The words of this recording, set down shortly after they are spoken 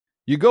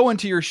You go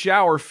into your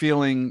shower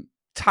feeling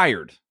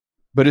tired,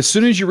 but as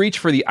soon as you reach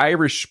for the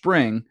Irish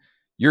Spring,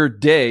 your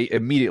day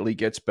immediately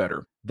gets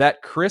better.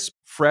 That crisp,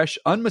 fresh,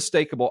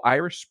 unmistakable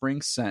Irish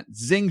Spring scent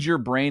zings your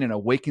brain and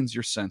awakens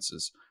your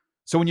senses.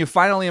 So when you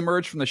finally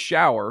emerge from the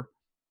shower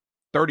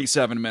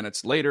 37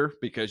 minutes later,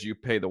 because you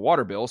pay the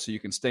water bill so you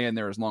can stay in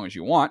there as long as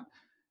you want,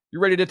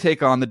 you're ready to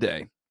take on the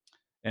day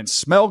and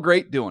smell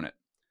great doing it.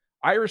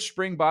 Irish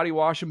Spring Body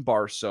Wash and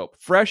Bar Soap.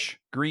 Fresh,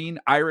 green,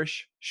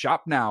 Irish.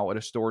 Shop now at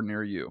a store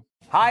near you.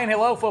 Hi and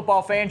hello,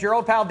 football fans. Your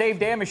old pal Dave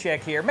Damashek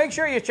here. Make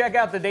sure you check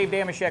out the Dave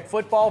Damashek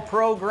football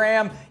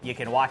program. You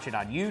can watch it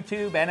on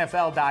YouTube,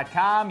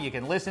 NFL.com. You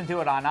can listen to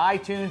it on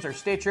iTunes or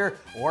Stitcher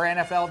or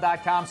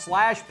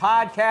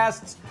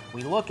NFL.com/podcasts.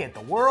 We look at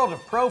the world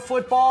of pro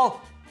football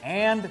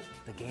and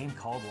the game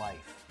called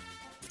life.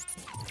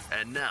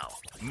 And now,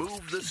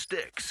 Move the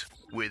Sticks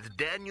with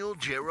Daniel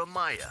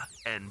Jeremiah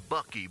and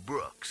Bucky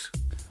Brooks.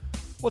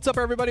 What's up,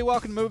 everybody?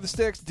 Welcome to Move the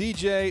Sticks.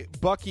 DJ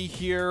Bucky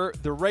here.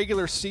 The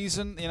regular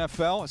season, the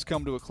NFL, has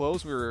come to a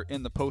close. We're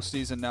in the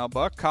postseason now,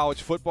 Buck.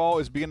 College football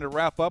is beginning to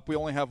wrap up. We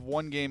only have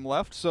one game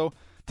left. So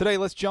today,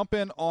 let's jump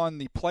in on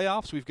the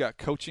playoffs. We've got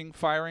coaching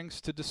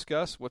firings to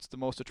discuss. What's the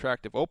most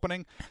attractive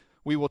opening?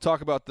 We will talk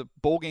about the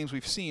bowl games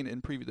we've seen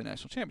and preview the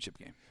national championship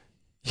game.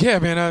 Yeah,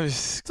 man,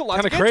 it's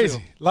kind of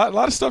crazy. A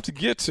lot of stuff to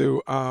get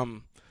to.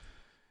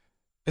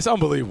 It's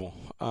unbelievable.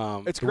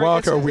 It's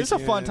great. It's a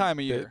fun time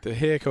of year. The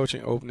head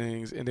coaching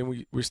openings, and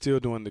then we're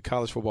still doing the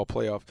college football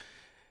playoff.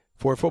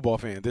 For a football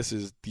fan, this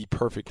is the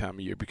perfect time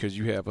of year because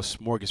you have a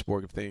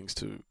smorgasbord of things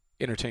to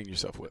entertain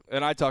yourself with.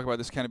 And I talk about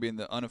this kind of being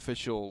the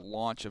unofficial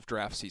launch of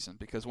draft season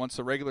because once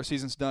the regular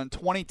season's done,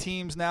 20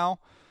 teams now,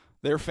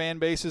 their fan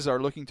bases are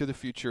looking to the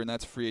future, and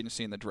that's free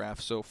agency and the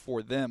draft. So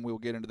for them, we'll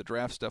get into the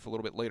draft stuff a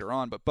little bit later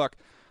on. But, Buck,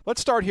 let's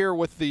start here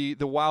with the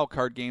wild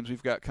card games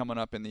we've got coming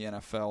up in the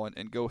NFL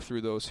and go through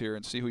those here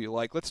and see who you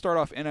like. Let's start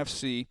off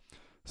NFC,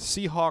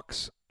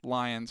 Seahawks,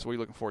 Lions. What are you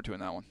looking forward to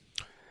in that one?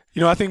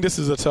 You know, I think this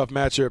is a tough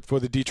matchup for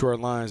the Detroit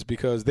Lions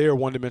because they are a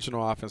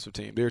one-dimensional offensive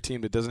team. They're a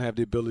team that doesn't have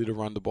the ability to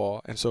run the ball,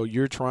 and so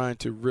you're trying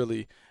to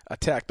really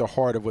attack the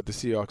heart of what the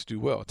Seahawks do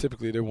well.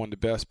 Typically, they're one of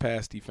the best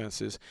pass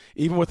defenses.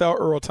 Even without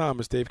Earl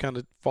Thomas, they've kind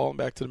of fallen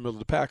back to the middle of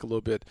the pack a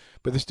little bit,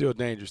 but they're still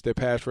dangerous. Their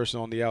pass rushers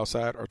on the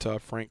outside are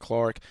tough. Frank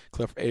Clark,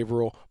 Cliff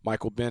Averill,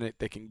 Michael Bennett,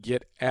 they can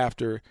get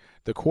after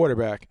the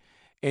quarterback.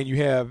 And you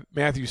have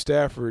Matthew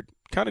Stafford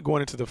kind of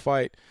going into the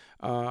fight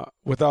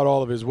without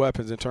all of his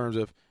weapons in terms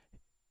of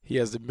he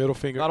has the middle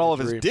finger injury. Not all of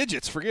his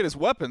digits. Forget his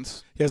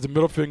weapons. He has the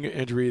middle finger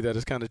injury that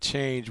has kind of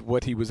changed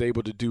what he was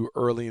able to do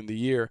early in the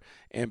year.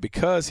 And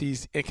because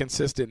he's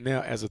inconsistent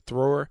now as a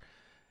thrower,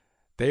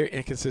 they're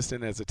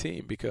inconsistent as a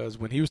team because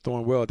when he was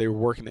throwing well, they were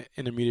working the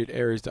intermediate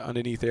areas, the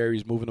underneath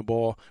areas, moving the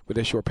ball with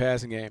their short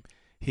passing game.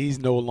 He's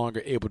no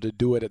longer able to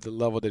do it at the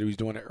level that he was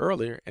doing it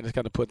earlier, and it's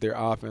kind of put their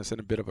offense in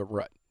a bit of a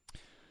rut.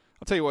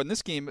 I'll tell you what, in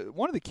this game,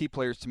 one of the key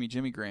players to me,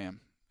 Jimmy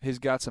Graham, has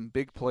got some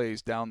big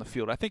plays down the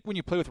field. I think when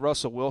you play with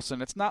Russell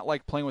Wilson, it's not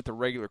like playing with a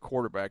regular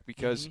quarterback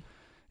because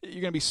you're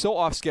going to be so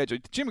off schedule.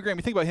 Jimmy Graham,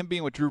 you think about him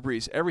being with Drew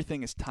Brees,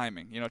 everything is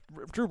timing. You know,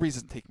 Drew Brees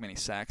doesn't take many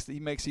sacks. He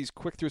makes these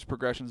quick through his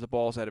progressions, the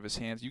ball's out of his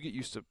hands. You get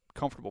used to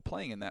comfortable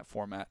playing in that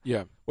format.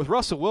 Yeah. With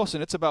Russell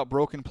Wilson, it's about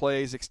broken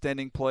plays,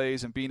 extending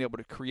plays, and being able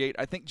to create.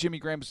 I think Jimmy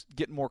Graham's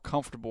getting more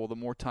comfortable the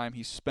more time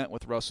he's spent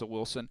with Russell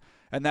Wilson,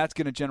 and that's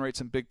going to generate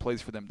some big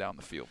plays for them down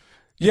the field.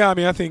 Yeah, I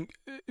mean, I think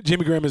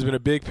Jimmy Graham has been a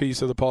big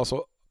piece of the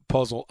puzzle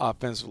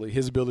offensively.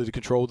 His ability to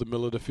control the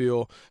middle of the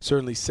field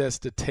certainly sets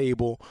the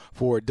table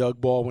for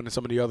Doug Baldwin and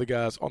some of the other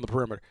guys on the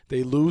perimeter.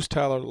 They lose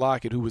Tyler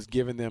Lockett, who was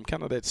giving them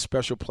kind of that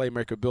special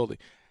playmaker ability.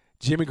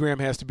 Jimmy Graham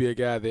has to be a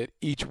guy that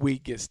each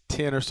week gets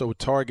 10 or so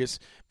targets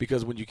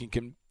because when you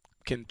can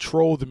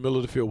control the middle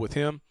of the field with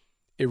him,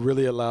 it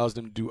really allows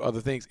them to do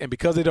other things. And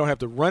because they don't have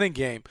the running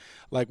game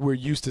like we're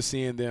used to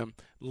seeing them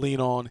lean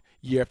on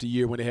year after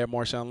year when they have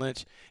Marshawn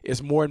Lynch,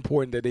 it's more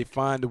important that they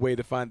find a way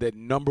to find that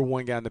number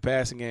one guy in the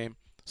passing game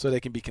so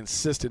they can be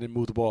consistent and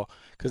move the ball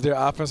because their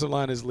offensive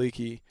line is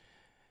leaky,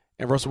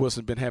 and Russell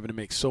Wilson's been having to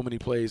make so many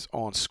plays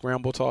on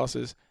scramble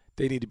tosses.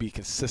 They need to be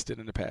consistent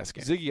in the pass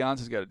game. Ziggy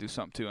Ansah's got to do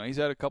something, too. And he's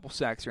had a couple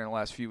sacks here in the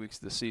last few weeks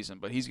of the season,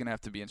 but he's going to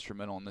have to be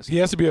instrumental in this. He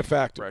has to be a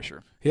factor.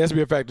 Pressure. He has to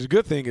be a factor. The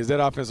good thing is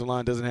that offensive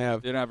line doesn't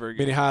have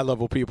many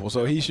high-level people,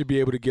 so he should be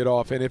able to get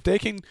off. And if they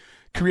can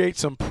create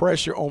some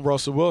pressure on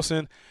Russell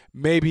Wilson,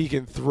 maybe he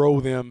can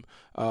throw them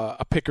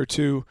a pick or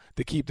two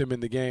to keep them in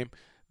the game.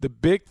 The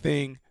big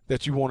thing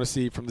that you want to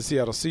see from the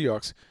Seattle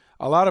Seahawks,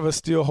 a lot of us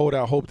still hold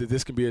out hope that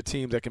this can be a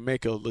team that can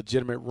make a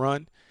legitimate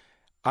run.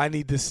 I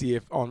need to see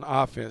if on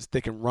offense they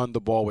can run the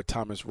ball with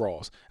Thomas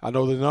Rawls. I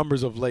know the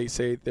numbers of late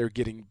say they're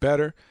getting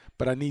better,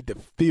 but I need to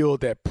feel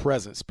that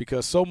presence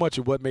because so much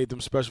of what made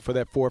them special for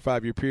that 4 or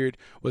 5 year period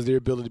was their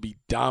ability to be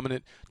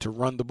dominant, to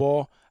run the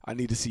ball. I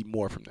need to see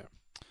more from them.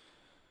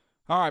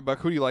 All right, Buck,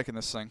 who do you like in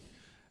this thing?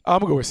 I'm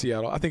going to go with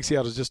Seattle. I think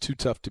Seattle's just too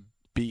tough to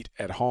beat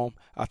at home.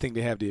 I think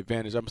they have the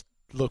advantage. I'm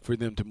look for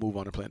them to move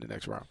on and play in the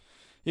next round.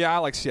 Yeah, I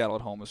like Seattle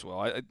at home as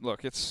well.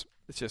 Look, it's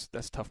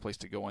that's a tough place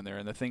to go in there.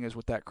 And the thing is,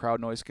 with that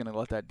crowd noise, going to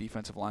let that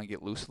defensive line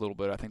get loose a little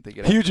bit. I think they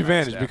get huge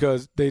advantage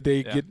because they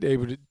get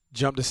able to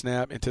jump the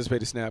snap, anticipate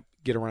the snap,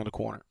 get around the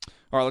corner.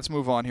 All right, let's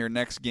move on here.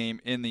 Next game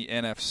in the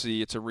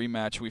NFC. It's a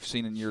rematch we've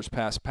seen in years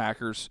past.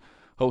 Packers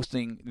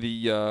hosting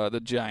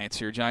the Giants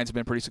here. Giants have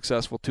been pretty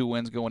successful. 2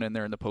 wins going in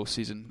there in the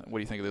postseason. What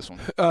do you think of this one?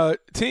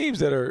 Teams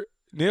that are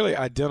nearly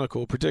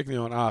identical,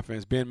 particularly on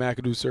offense. Ben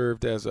McAdoo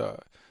served as a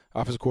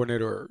offensive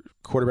coordinator or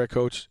quarterback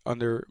coach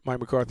under Mike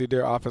McCarthy.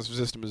 Their offensive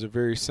system is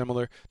very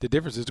similar. The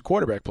difference is the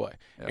quarterback play.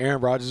 Yep.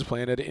 Aaron Rodgers is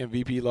playing at an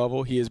MVP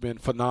level. He has been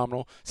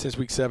phenomenal since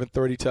week 7,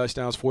 30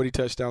 touchdowns, 40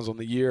 touchdowns on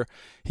the year.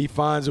 He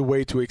finds a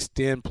way to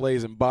extend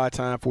plays and buy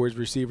time for his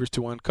receivers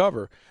to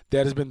uncover.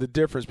 That has been the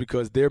difference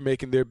because they're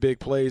making their big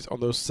plays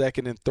on those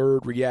second and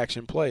third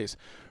reaction plays.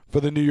 For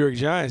the New York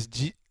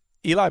Giants,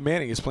 Eli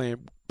Manning is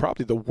playing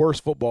probably the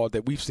worst football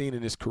that we've seen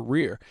in his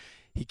career.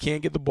 He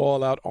can't get the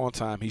ball out on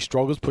time. He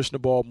struggles pushing the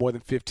ball more than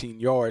 15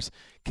 yards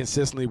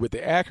consistently with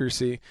the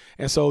accuracy.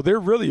 And so they're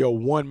really a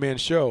one-man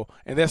show,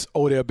 and that's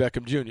Odell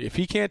Beckham Jr. If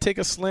he can't take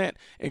a slant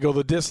and go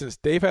the distance,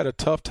 they've had a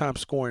tough time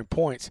scoring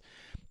points.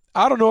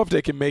 I don't know if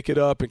they can make it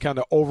up and kind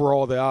of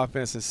overhaul the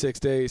offense in 6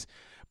 days,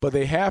 but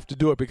they have to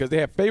do it because they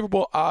have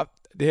favorable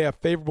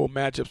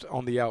matchups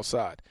on the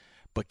outside.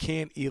 But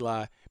can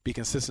Eli be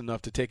consistent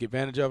enough to take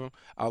advantage of them?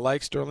 I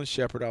like Sterling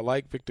Shepard. I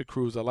like Victor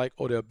Cruz. I like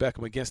Odell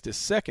Beckham against this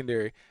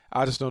secondary.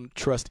 I just don't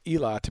trust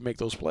Eli to make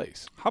those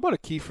plays. How about a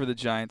key for the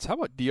Giants? How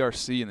about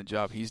DRC and the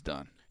job he's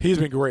done? He's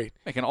been great.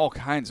 Making all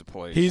kinds of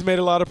plays. He's made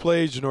a lot of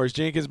plays. Janoris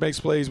Jenkins makes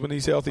plays when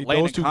he's healthy.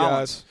 Landon Those two Collins.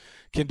 guys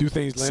can do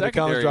things. Landon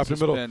Collins dropped in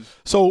the middle. Been...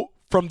 So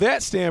from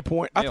that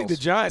standpoint, I think the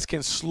Giants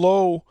can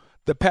slow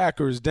the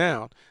Packers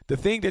down. The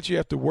thing that you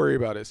have to worry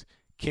about is,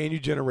 can you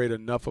generate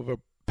enough of a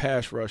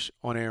pass rush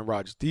on Aaron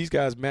Rodgers? These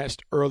guys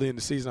matched early in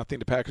the season. I think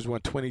the Packers won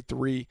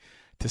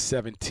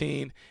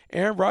 23-17.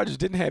 Aaron Rodgers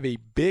didn't have a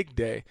big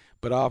day,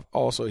 but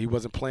also he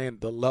wasn't playing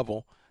the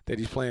level that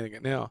he's playing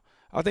at now.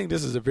 I think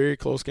this is a very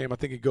close game. I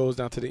think it goes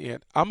down to the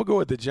end. I'm going to go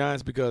with the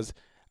Giants because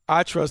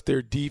I trust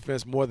their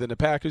defense more than the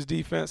Packers'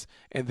 defense,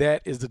 and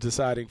that is the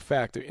deciding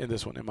factor in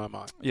this one in my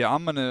mind. Yeah,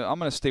 I'm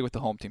gonna stay with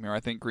the home team here.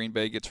 I think Green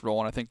Bay gets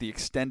rolling. I think the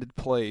extended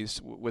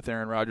plays with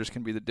Aaron Rodgers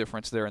can be the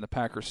difference there, and the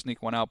Packers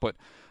sneak one out. But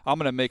I'm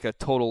going to make a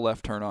total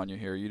left turn on you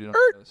here. You didn't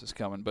know this is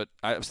coming, but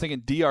I was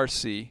thinking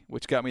DRC,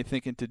 which got me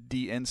thinking to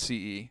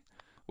DNCE,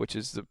 which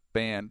is the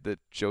band that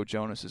Joe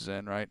Jonas is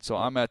in, right? So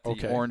I'm at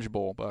the Orange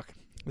Bowl, Buck.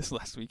 This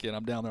last weekend,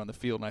 I'm down there on the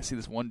field, and I see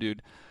this one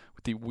dude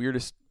with the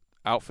weirdest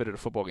outfit at a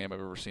football game I've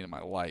ever seen in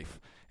my life,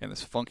 and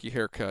this funky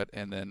haircut,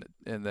 and then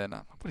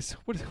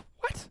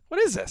what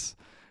is this?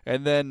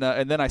 And then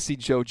I see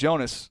Joe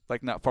Jonas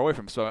like not far away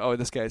from him. So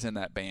this guy's in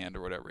that band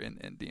or whatever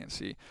in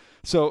DNC.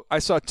 So I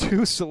saw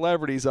 2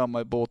 celebrities on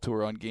my bowl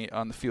tour on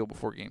the field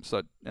before games.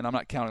 So, and I'm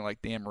not counting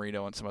like Dan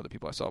Marino and some other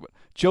people I saw, but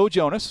Joe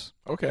Jonas,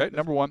 okay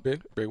number one,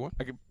 big one.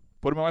 I could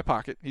put him in my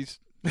pocket. He's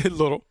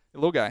little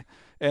guy.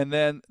 And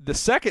then the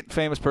second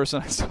famous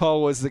person I saw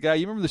was the guy.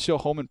 You remember the show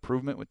Home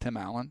Improvement with Tim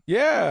Allen?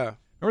 Yeah.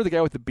 Remember the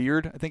guy with the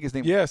beard? I think his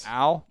name was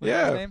Al.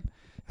 Yeah. His name?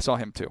 I saw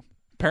him too.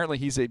 Apparently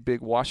he's a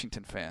big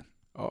Washington fan.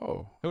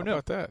 Oh. Who knew? How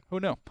about that? Who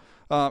knew?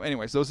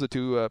 Anyways, those are the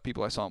 2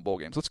 people I saw in bowl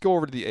games. Let's go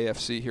over to the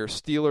AFC here.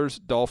 Steelers,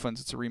 Dolphins.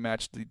 It's a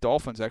rematch. The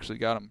Dolphins actually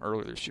got them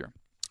earlier this year.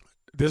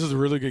 This is a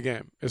really good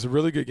game. It's a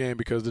really good game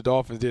because the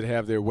Dolphins did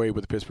have their way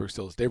with the Pittsburgh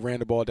Steelers. They ran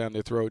the ball down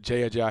their throat.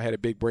 Jay Ajayi had a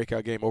big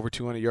breakout game, over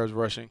 200 yards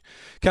rushing.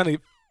 Kind of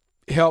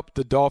helped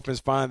the Dolphins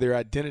find their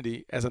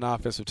identity as an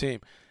offensive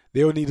team.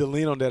 They will need to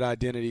lean on that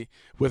identity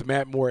with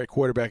Matt Moore at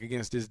quarterback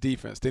against this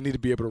defense. They need to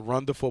be able to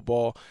run the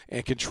football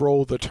and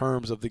control the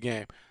terms of the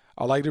game.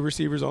 I like the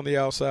receivers on the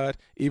outside.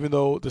 Even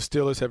though the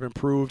Steelers have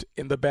improved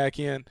in the back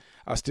end,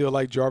 I still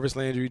like Jarvis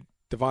Landry,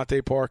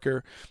 Devontae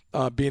Parker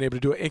being able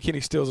to do it. And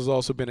Kenny Stills has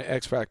also been an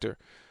X factor.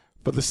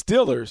 For the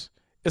Steelers,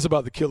 it's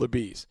about the killer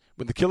bees.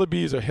 When the killer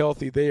bees are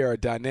healthy, they are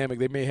dynamic.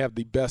 They may have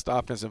the best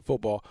offense in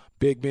football.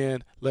 Big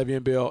Ben,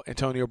 Le'Veon Bell,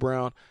 Antonio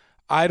Brown.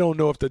 I don't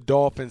know if the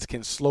Dolphins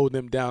can slow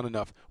them down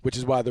enough, which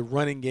is why the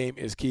running game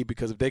is key,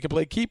 because if they can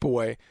play keep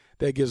away,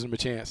 that gives them a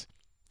chance.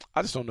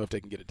 I just don't know if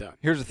they can get it done.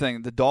 Here's the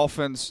thing. The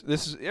Dolphins,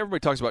 everybody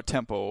talks about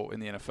tempo in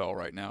the NFL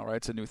right now, right?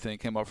 It's a new thing.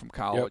 Came up from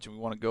college, and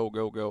we want to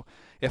go.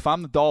 If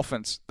I'm the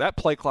Dolphins, that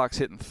play clock's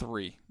hitting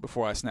 3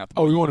 before I snap the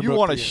ball. You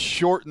want to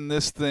shorten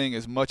this thing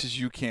as much as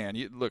you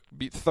can.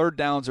 Third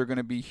downs are going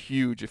to be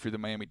huge if you're the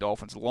Miami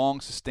Dolphins. Long,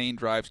 sustained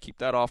drives. Keep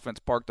that offense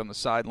parked on the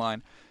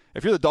sideline.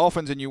 If you're the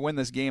Dolphins and you win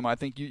this game, I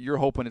think you're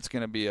hoping it's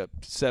going to be a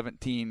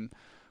 17-14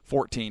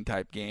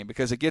 type game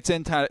because it gets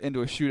into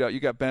a shootout.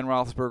 You got Ben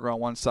Roethlisberger on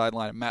one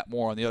sideline and Matt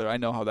Moore on the other. I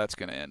know how that's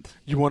going to end.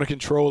 You want to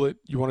control it.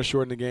 You want to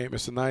shorten the game.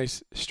 It's a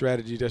nice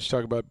strategy that you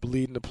talk about,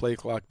 bleeding the play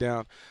clock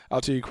down. I'll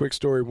tell you a quick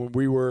story. When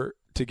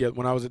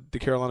I was at the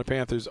Carolina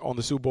Panthers on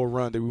the Super Bowl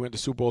run, that we went to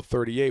Super Bowl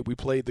 38, we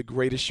played the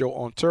greatest show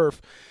on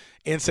turf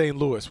in St.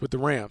 Louis with the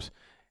Rams.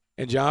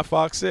 And John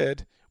Fox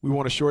said, we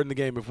want to shorten the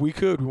game. If we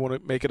could, we want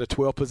to make it a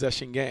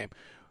 12-possession game.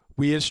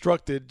 We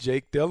instructed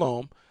Jake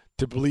Delhomme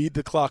to bleed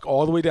the clock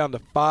all the way down to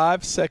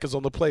 5 seconds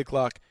on the play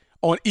clock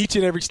on each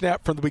and every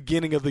snap from the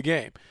beginning of the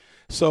game.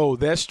 So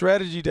that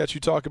strategy that you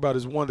talk about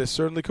is one that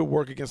certainly could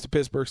work against the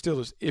Pittsburgh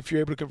Steelers if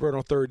you're able to convert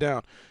on third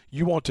down.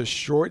 You want to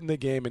shorten the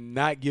game and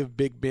not give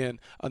Big Ben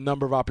a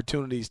number of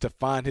opportunities to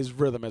find his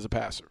rhythm as a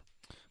passer.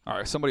 All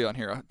right, somebody on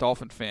here, a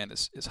Dolphin fan,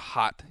 is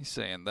hot. He's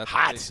saying that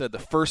hot. They said the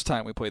first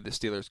time we played the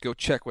Steelers, go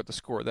check what the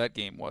score of that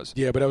game was.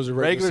 Yeah, but that was a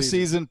regular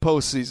season,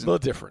 postseason. A little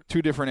different.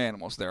 Two different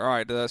animals there. All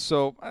right,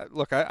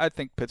 look, I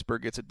think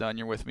Pittsburgh gets it done.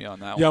 You're with me on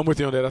that one. Yeah, I'm with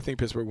you on that. I think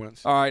Pittsburgh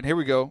wins. All right, here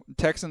we go.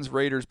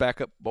 Texans-Raiders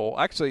backup bowl.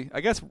 Actually, I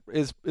guess,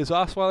 is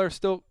Osweiler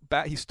still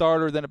back? He's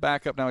starter, then a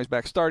backup. Now he's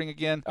back starting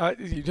again.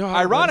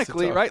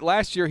 Ironically, right,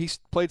 last year he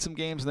played some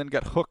games and then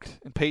got hooked,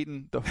 and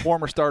Peyton, the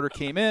former starter,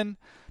 came in.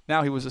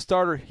 Now he was a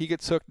starter. He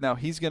gets hooked. Now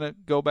he's going to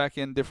go back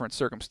in different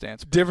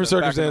circumstances. Different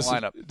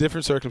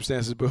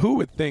circumstances. But who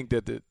would think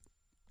that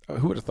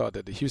who would have thought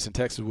that the Houston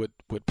Texans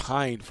would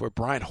pine for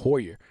Brian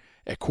Hoyer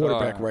at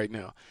quarterback right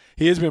now?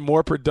 He has been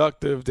more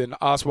productive than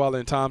Osweiler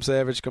and Tom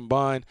Savage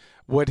combined,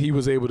 what he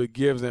was able to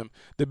give them.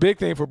 The big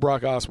thing for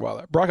Brock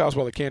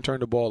Osweiler can't turn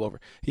the ball over.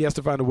 He has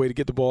to find a way to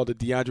get the ball to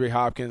DeAndre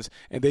Hopkins,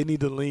 and they need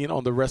to lean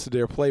on the rest of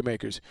their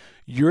playmakers.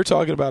 You're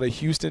talking about a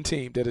Houston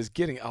team that is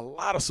getting a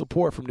lot of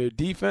support from their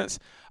defense.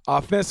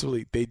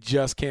 Offensively, they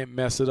just can't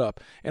mess it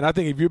up. And I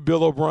think if you're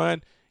Bill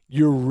O'Brien,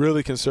 you're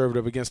really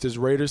conservative against this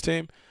Raiders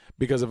team,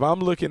 because if I'm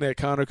looking at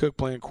Connor Cook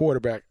playing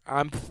quarterback,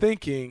 I'm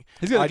thinking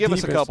he's going to give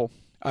us a couple.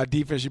 Our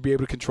defense should be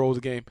able to control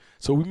the game.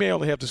 So we may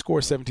only have to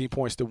score 17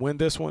 points to win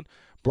this one.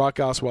 Brock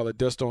Osweiler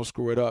just don't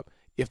screw it up.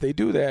 If they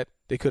do that,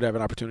 they could have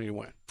an opportunity to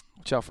win.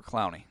 Watch out for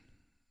Clowney.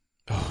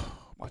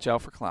 Watch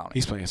out for Clowney.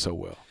 He's playing so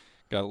well.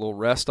 Got a little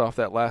rest off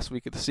that last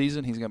week of the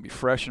season. He's going to be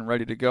fresh and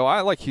ready to go.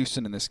 I like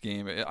Houston in this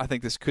game. I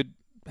think this could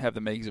have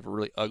the makings of a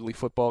really ugly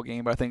football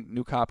game, but I think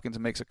Nuke Hopkins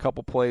makes a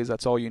couple plays.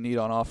 That's all you need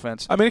on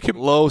offense. I mean, it could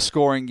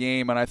low-scoring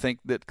game, and I think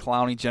that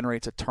Clowney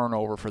generates a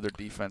turnover for their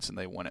defense, and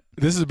they win it.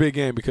 This is a big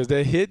game because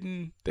they're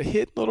hitting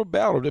little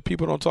battle that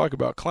people don't talk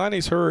about.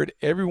 Clowney's heard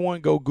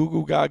everyone go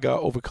goo-goo gaga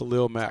over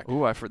Khalil Mack.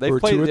 Ooh, for played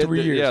 2 or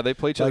 3 years. Yeah, they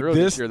played each other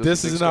earlier this year.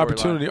 This is an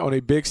opportunity on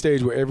a big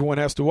stage where everyone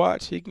has to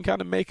watch. He can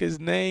kind of make his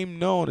name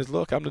known as,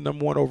 look, I'm the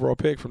number 1 overall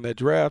pick from that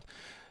draft.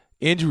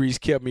 Injuries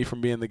kept me from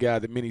being the guy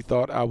that many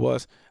thought I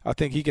was. I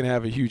think he can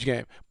have a huge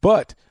game.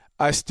 But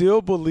I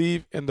still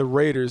believe in the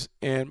Raiders,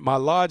 and my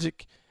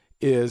logic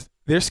is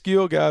their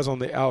skill guys on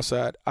the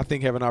outside, I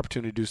think, have an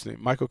opportunity to do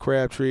something. Michael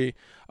Crabtree,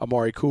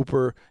 Amari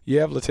Cooper, you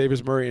have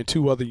Latavius Murray, and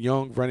 2 other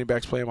young running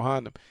backs playing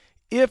behind them.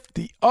 If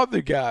the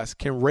other guys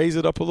can raise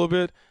it up a little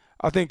bit,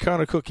 I think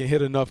Connor Cook can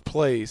hit enough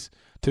plays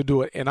to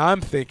do it. And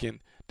I'm thinking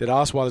that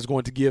Osweiler is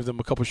going to give them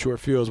a couple short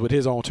fields with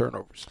his own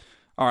turnovers.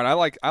 All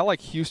right, I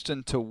like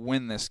Houston to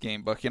win this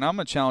game, Bucky, and I'm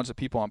going to challenge the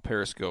people on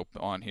Periscope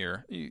on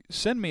here.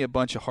 Send me a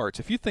bunch of hearts.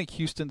 If you think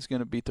Houston's going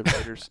to beat the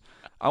Raiders,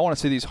 I want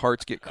to see these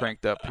hearts get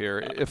cranked up here.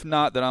 If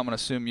not, then I'm going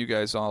to assume you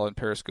guys all in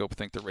Periscope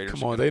think the Raiders.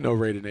 Come on, they know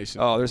Raider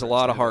Nation. Oh, there's a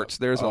lot of hearts.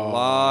 There's a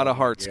lot of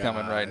hearts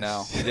coming right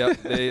now.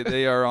 Yep,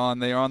 they are on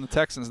the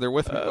Texans. They're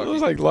with me, Bucky. It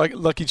looks like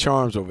Lucky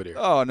Charms over there.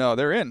 Oh no,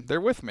 they're in.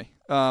 They're with me.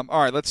 All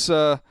right, let's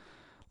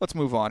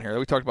move on here.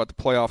 We talked about the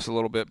playoffs a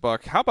little bit,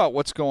 Buck. How about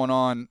what's going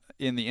on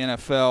in the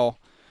NFL?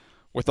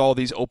 With all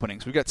these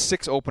openings. We've got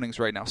 6 openings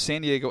right now.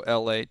 San Diego,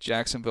 L.A.,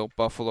 Jacksonville,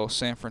 Buffalo,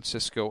 San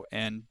Francisco,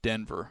 and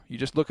Denver. You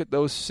just look at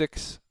those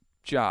 6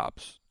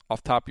 jobs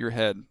off the top of your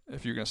head,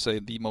 if you're going to say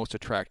the most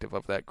attractive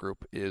of that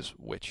group is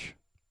which?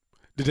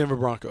 The Denver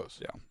Broncos.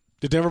 Yeah.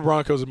 The Denver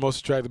Broncos are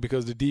most attractive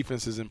because the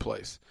defense is in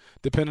place.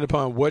 Depending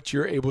upon what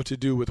you're able to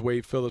do with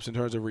Wade Phillips in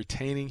terms of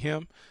retaining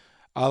him,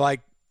 I like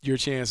your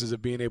chances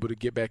of being able to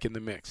get back in the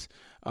mix.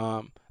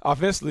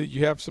 Offensively,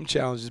 you have some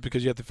challenges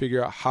because you have to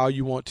figure out how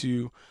you want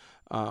to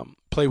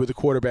play with the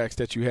quarterbacks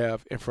that you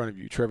have in front of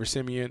you, Trevor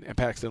Siemian and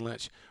Paxton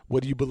Lynch.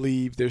 What do you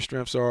believe their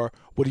strengths are?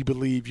 What do you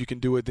believe you can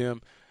do with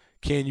them?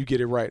 Can you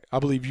get it right? I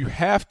believe you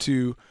have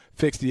to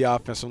fix the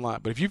offensive line.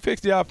 But if you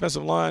fix the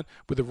offensive line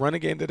with the running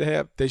game that they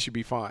have, they should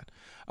be fine.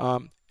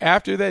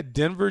 After that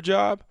Denver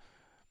job,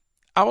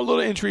 I'm a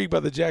little intrigued by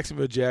the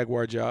Jacksonville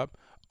Jaguar job,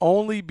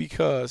 only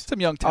because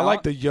some young talent. I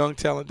like the young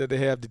talent that they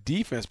have. The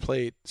defense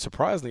played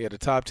surprisingly at a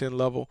top 10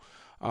 level.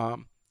 I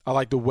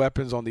like the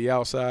weapons on the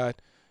outside.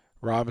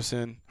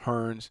 Robinson,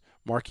 Hearns,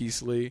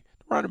 Marquise Lee.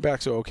 The running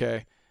backs are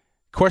okay.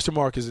 Question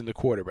mark is in the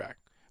quarterback.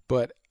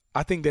 But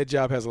I think that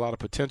job has a lot of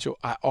potential.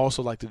 I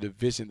also like the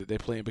division that they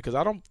play in because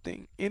I don't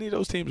think any of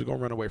those teams are going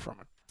to run away from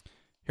it.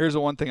 Here's the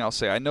one thing I'll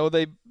say. I know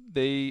they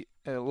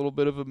a little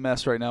bit of a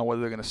mess right now whether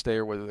they're going to stay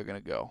or whether they're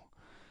going to go.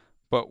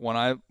 But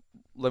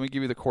let me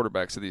give you the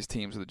quarterbacks of these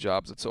teams, of the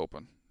jobs that's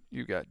open.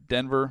 You got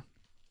Denver,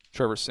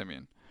 Trevor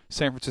Siemian.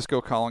 San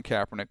Francisco, Colin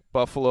Kaepernick.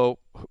 Buffalo,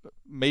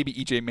 maybe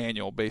E.J.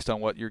 Manuel, based on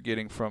what you're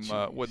getting from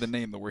what the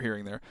name that we're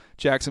hearing there.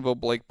 Jacksonville,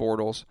 Blake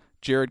Bortles,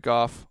 Jared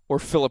Goff, or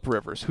Phillip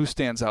Rivers. Who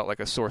stands out like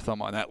a sore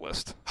thumb on that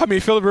list? I mean,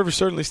 Phillip Rivers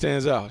certainly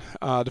stands out.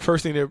 The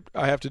first thing that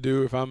I have to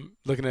do if I'm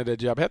looking at that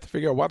job, I have to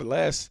figure out why the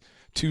last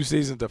 2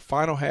 seasons, the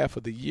final half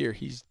of the year,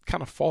 he's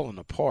kind of falling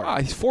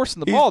apart. He's forcing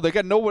the ball. They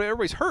got nobody.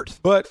 Everybody's hurt.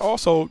 But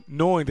also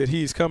knowing that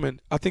he's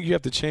coming, I think you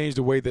have to change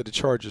the way that the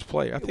Chargers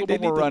play. I think they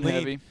need to run lean.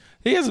 Heavy.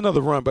 He has another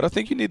run, but I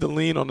think you need to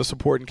lean on the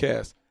supporting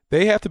cast.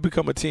 They have to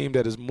become a team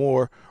that is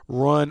more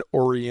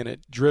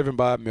run-oriented, driven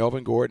by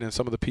Melvin Gordon and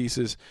some of the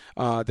pieces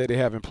that they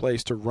have in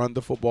place to run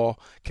the football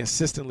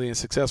consistently and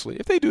successfully.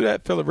 If they do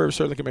that, Phillip Rivers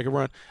certainly can make a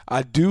run.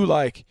 I do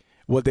like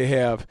what they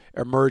have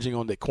emerging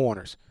on the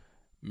corners.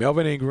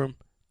 Melvin Ingram,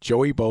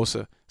 Joey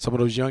Bosa, some of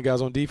those young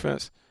guys on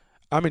defense.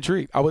 I'm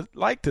intrigued. I would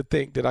like to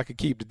think that I could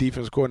keep the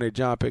defense coordinator,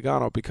 John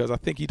Pagano, because I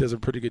think he does a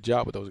pretty good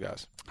job with those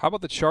guys. How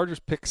about the Chargers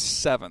pick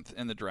 7th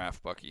in the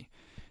draft, Bucky?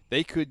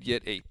 They could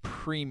get a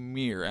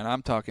premier, and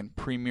I'm talking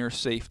premier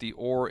safety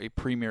or a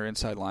premier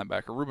inside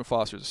linebacker. Reuben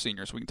Foster's a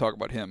senior, so we can talk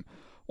about him.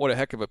 What a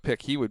heck of a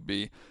pick he would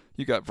be.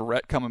 You got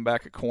Verrett coming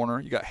back at corner.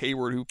 You got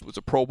Hayward, who was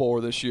a Pro Bowler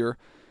this year.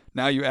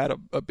 Now you add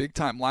a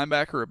big-time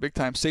linebacker, a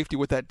big-time safety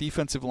with that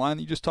defensive line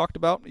that you just talked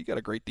about. You got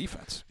a great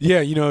defense.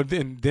 Yeah,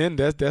 then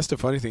that's the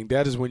funny thing.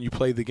 That is when you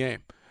play the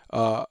game.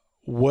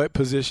 What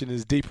position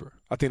is deeper?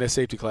 I think that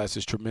safety class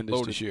is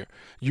tremendous this year.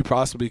 You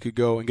possibly could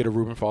go and get a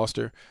Reuben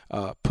Foster,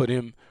 put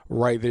him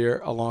right there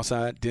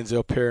alongside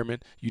Denzel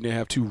Perryman. You now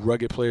have 2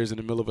 rugged players in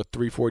the middle of a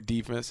 3-4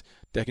 defense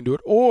that can do it.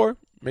 Or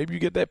maybe you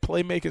get that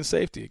playmaking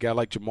safety, a guy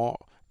like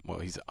Jamal. Well,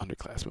 he's an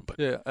underclassman, but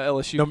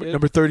LSU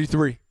number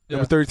 33. Yeah.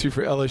 Number 33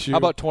 for LSU. How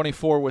about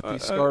 24 with the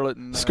Scarlet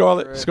and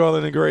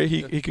Scarlet and Gray?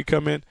 He could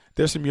come in.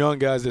 There's some young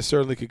guys that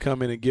certainly could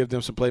come in and give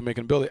them some playmaking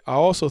ability. I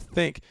also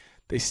think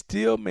they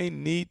still may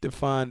need to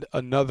find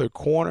another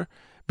corner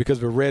because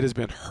Verrett has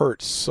been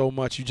hurt so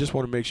much. You just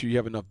want to make sure you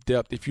have enough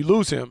depth. If you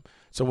lose him,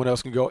 someone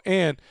else can go.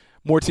 And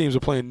more teams are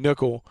playing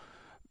nickel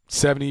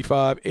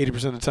 75,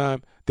 80% of the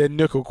time. That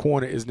nickel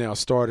corner is now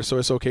started, so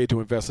it's okay to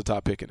invest a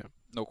top pick in him.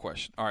 No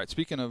question. All right,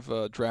 speaking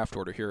of draft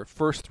order here,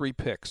 first 3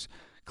 picks,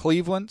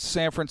 Cleveland,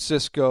 San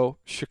Francisco,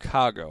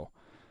 Chicago.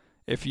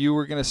 If you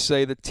were going to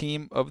say the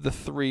team of the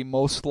 3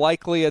 most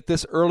likely at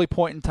this early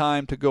point in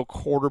time to go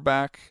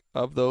quarterback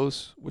of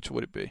those, which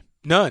would it be?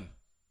 None.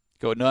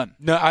 Go none.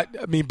 No, I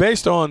mean,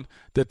 based on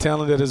the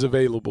talent that is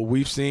available,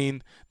 we've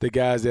seen the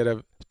guys that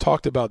have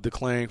talked about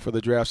declaring for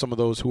the draft, some of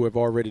those who have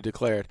already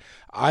declared.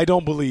 I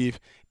don't believe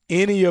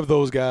any of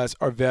those guys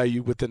are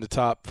valued within the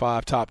top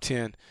 5, top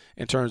 10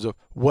 in terms of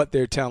what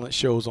their talent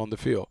shows on the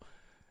field.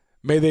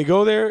 May they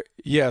go there?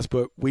 Yes,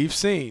 but we've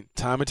seen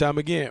time and time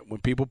again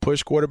when people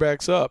push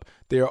quarterbacks up,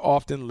 they are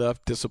often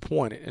left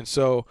disappointed. And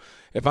so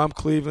if I'm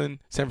Cleveland,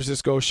 San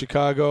Francisco,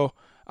 Chicago,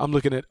 I'm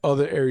looking at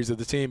other areas of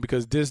the team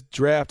because this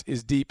draft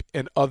is deep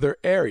in other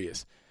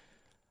areas.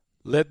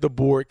 Let the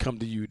board come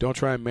to you. Don't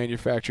try and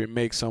manufacture and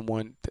make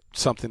someone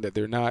something that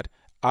they're not.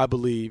 I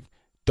believe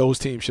those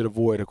teams should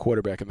avoid a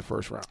quarterback in the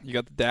first round. You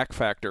got the Dak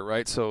factor,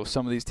 right? So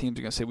some of these teams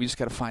are going to say, we just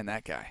got to find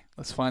that guy.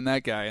 Let's find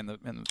that guy in the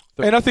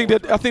and I think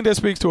that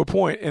speaks to a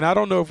point, and I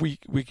don't know if we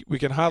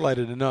can highlight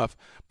it enough,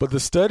 but the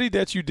study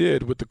that you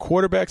did with the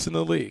quarterbacks in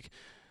the league,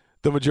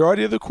 the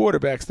majority of the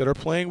quarterbacks that are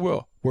playing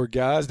well were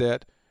guys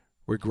that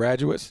were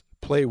graduates,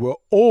 played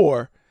well,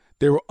 or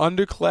they were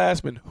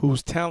underclassmen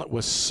whose talent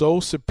was so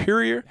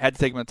superior. Had to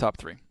take them in the top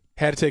 3.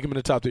 Had to take them in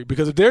the top 3.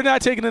 Because if they're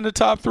not taken in the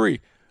top 3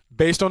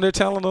 based on their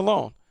talent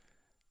alone,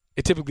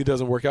 it typically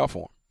doesn't work out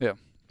for them.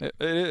 Yeah,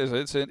 it is.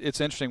 It's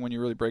interesting when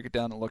you really break it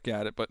down and look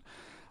at it. But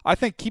I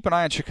think keep an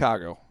eye on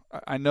Chicago.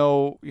 I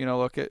know,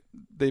 look at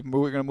we're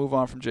going to move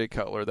on from Jay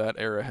Cutler. That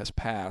era has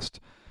passed.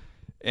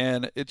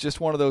 And it's just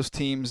one of those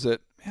teams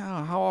that,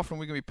 how often are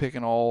we going to be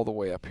picking all the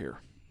way up here?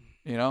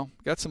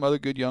 Got some other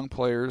good young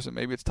players, and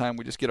maybe it's time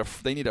we just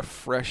they need a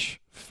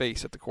fresh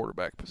face at the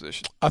quarterback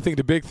position. I think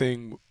the big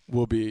thing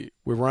will be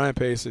with Ryan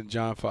Pace and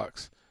John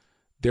Fox,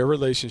 their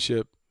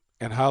relationship,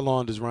 and how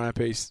long does Ryan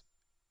Pace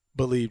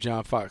believe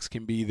John Fox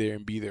can be there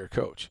and be their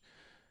coach.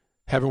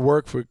 Having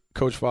worked for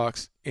Coach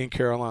Fox in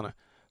Carolina,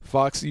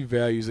 Foxy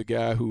values a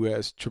guy who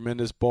has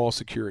tremendous ball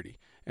security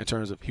in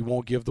terms of he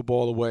won't give the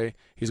ball away.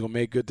 He's going to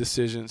make good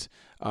decisions.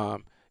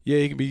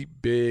 He can be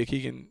big.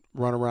 He can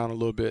run around a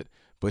little bit.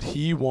 But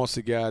he wants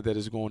a guy that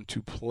is going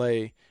to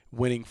play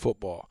winning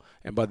football.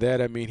 And by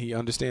that I mean he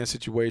understands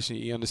situation.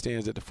 He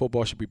understands that the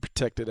football should be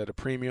protected at a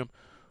premium.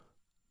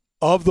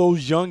 Of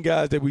those young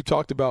guys that we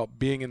talked about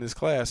being in this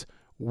class,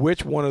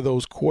 which one of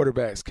those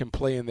quarterbacks can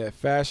play in that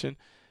fashion?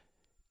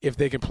 If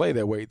they can play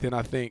that way, then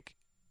I think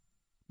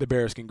the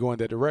Bears can go in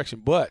that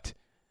direction. But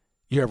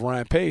you have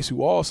Ryan Pace,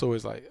 who also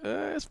is like,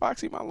 is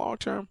Foxy my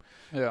long-term?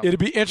 Yeah. It'll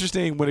be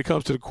interesting when it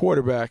comes to the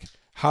quarterback,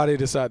 how they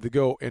decide to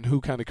go and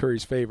who kind of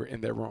curries favor in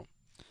that room.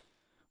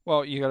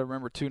 Well, you got to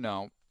remember, too,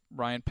 now,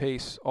 Ryan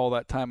Pace, all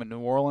that time in New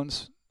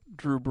Orleans,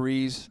 Drew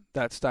Brees,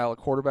 that style of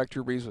quarterback.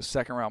 Drew Brees was a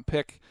second-round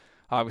pick.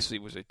 Obviously,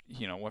 was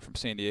went from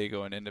San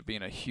Diego and ended up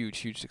being a huge,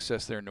 huge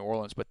success there in New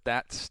Orleans. But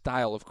that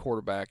style of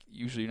quarterback,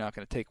 usually you're not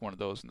going to take one of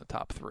those in the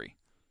top 3.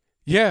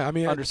 Yeah, I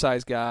mean,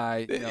 undersized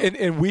guy.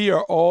 And we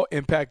are all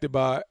impacted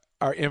by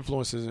our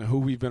influences and who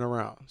we've been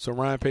around. So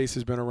Ryan Pace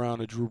has been around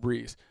the Drew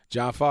Brees.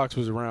 John Fox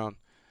was around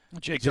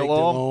Jake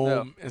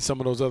Delhomme and some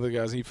of those other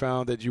guys. He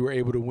found that you were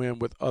able to win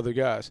with other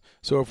guys.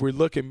 So if we're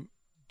looking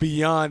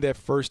beyond that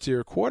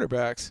first-tier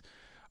quarterbacks,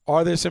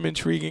 are there some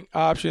intriguing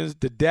options?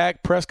 The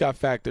Dak Prescott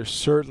factor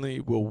certainly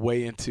will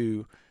weigh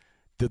into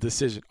the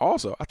decision.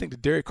 Also, I think the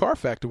Derek Carr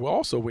factor will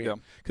also weigh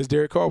in because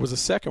Derek Carr was a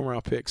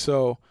second-round pick.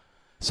 So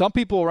Some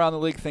people around the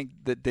league think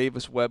that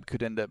Davis Webb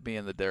could end up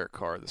being the Derek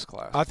Carr of this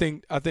class. I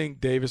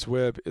think Davis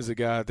Webb is a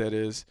guy that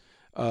is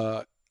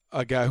a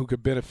guy who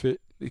could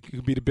benefit. He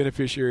could be the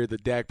beneficiary of the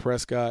Dak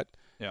Prescott,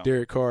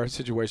 Derek Carr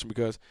situation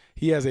because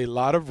he has a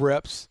lot of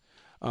reps.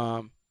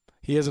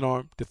 He has an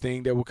arm, the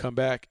thing that will come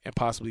back and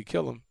possibly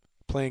kill him,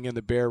 playing in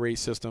the Bear Raid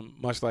system,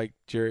 much like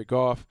Jared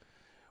Goff.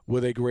 Will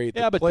they grade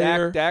the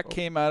player? But Dak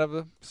came out of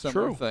a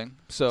similar thing.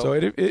 So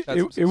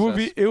it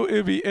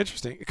would be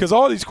interesting because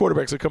all these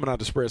quarterbacks are coming out of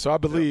the spread. So I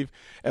believe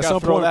at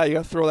some point you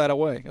got to throw that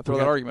away. Throw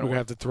that argument away. We're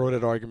going to have to throw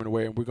that argument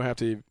away, and we're going to have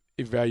to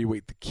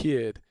evaluate the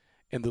kid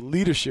and the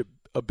leadership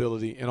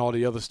ability and all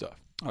the other stuff.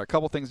 All right, a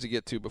couple things to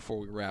get to before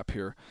we wrap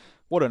here.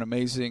 What an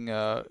amazing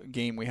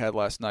game we had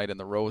last night in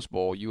the Rose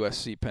Bowl,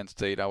 USC Penn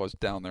State. I was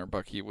down there,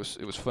 Bucky. It was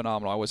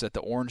phenomenal. I was at the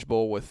Orange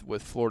Bowl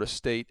with Florida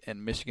State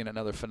and Michigan,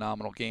 another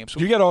phenomenal game.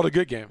 So you got all the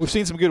good games. We've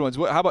seen some good ones.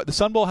 How about the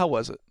Sun Bowl? How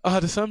was it?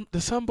 The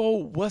Sun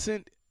Bowl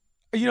wasn't.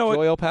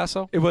 Enjoy El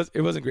Paso? It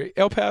wasn't great.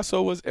 El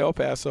Paso was El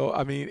Paso.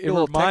 I mean, it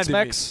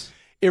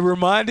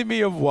reminded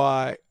me of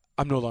why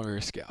I'm no longer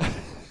a Scout.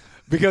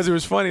 Because it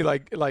was funny,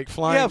 like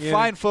flying. Yeah,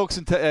 fine folks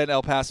in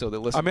El Paso that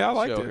listen. I mean, to I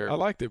liked the show it. here. I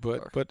liked it,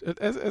 but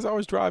as I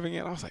was driving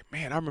in, I was like,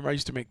 man, I remember I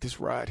used to make this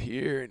ride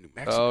here in New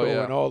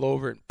Mexico and all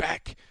over and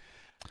back.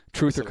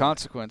 Truth or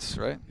consequence,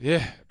 right?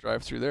 Yeah,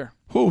 drive through there.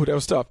 Whew, that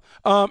was tough.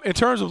 In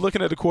terms of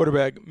looking at the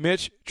quarterback,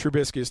 Mitch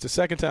Trubisky, it's the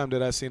second time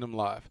that I've seen him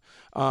live.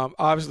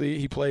 Obviously,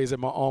 he plays at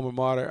my alma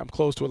mater. I'm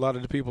close to a lot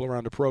of the people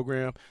around the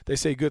program. They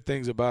say good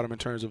things about him in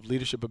terms of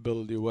leadership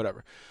ability or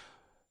whatever.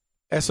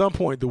 At some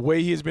point, the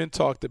way he has been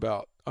talked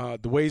about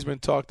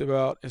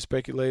and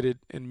speculated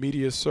in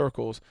media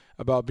circles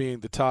about being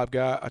the top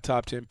guy, a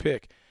top 10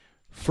 pick.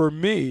 For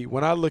me,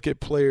 when I look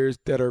at players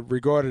that are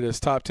regarded as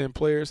top 10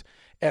 players,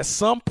 at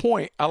some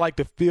point I like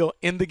to feel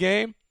in the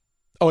game,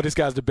 oh, this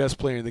guy's the best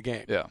player in the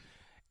game. Yeah.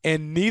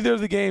 And neither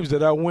of the games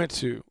that I went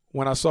to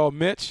when I saw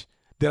Mitch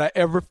did I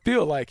ever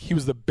feel like he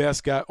was the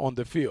best guy on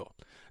the field.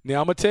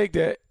 Now I'm going to take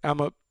that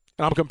I'm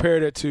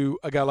comparing it to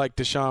a guy like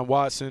Deshaun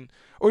Watson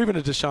or even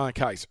a Deshaun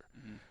Kaiser.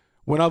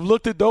 When I've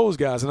looked at those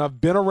guys and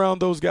I've been around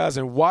those guys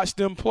and watched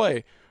them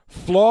play,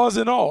 flaws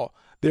and all,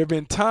 there have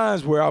been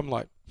times where I'm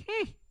like,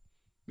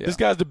 this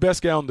guy's the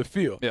best guy on the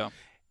field. Yeah.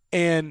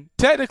 And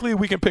technically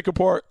we can pick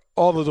apart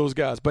all of those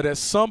guys. But at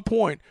some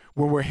point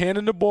when we're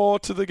handing the ball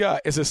to the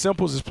guy, it's as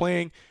simple as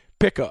playing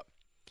pickup.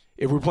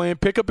 If we're playing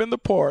pickup in the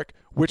park,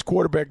 which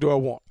quarterback do I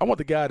want? I want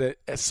the guy that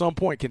at some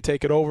point can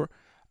take it over.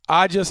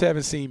 I just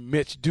haven't seen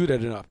Mitch do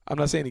that enough. I'm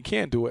not saying he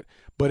can't do it,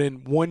 but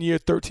in 1 year,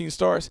 13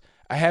 starts,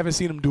 I haven't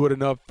seen him do it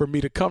enough for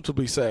me to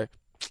comfortably say,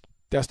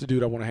 that's the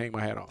dude I want to hang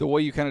my hat on. The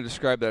way you kind of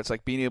describe that, it's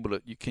like being able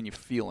to can you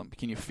feel him?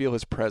 Can you feel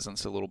his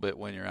presence a little bit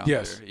when you're out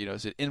there?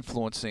 Is it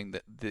influencing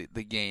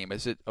the game?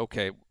 Is it,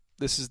 okay,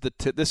 this is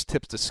this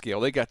tips the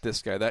scale. They got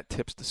this guy. That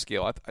tips the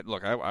scale.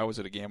 I was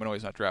at a game. I know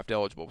he's not draft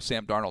eligible. But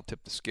Sam Darnold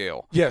tipped the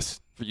scale. Yes.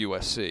 For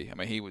USC. I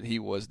mean, he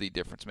was the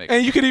difference maker.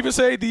 And you could even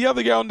say the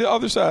other guy on the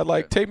other side,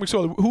 like Tate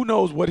McSorley, who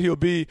knows what he'll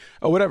be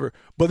or whatever.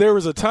 But there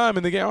was a time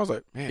in the game I was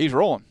like, man. He's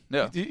rolling.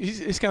 Yeah.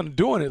 He's kind of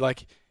doing it.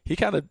 Like, he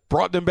kind of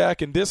brought them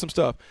back and did some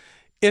stuff.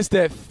 It's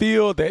that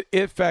feel, that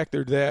it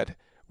factor that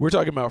we're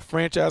talking about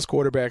franchise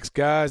quarterbacks,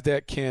 guys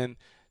that can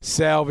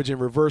salvage and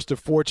reverse the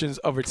fortunes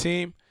of a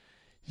team.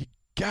 You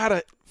got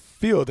to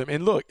feel them.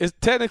 And look,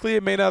 technically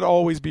it may not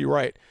always be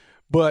right,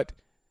 but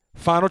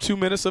final 2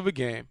 minutes of a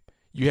game,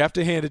 you have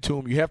to hand it to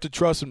them. You have to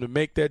trust them to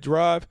make that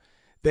drive.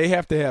 They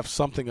have to have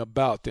something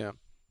about them.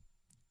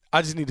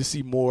 I just need to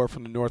see more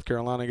from the North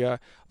Carolina guy.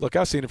 Look,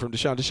 I've seen it from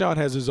Deshaun. Deshaun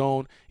has his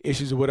own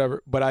issues or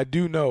whatever, but I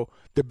do know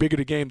the bigger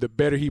the game, the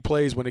better he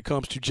plays when it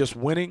comes to just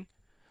winning.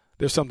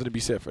 There's something to be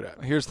said for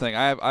that. Here's the thing.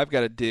 I've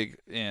got to dig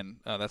in.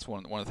 That's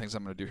one of the things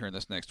I'm going to do here in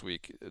this next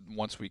week.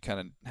 Once we kind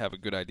of have a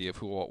good idea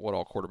of what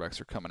all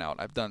quarterbacks are coming out.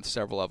 I've done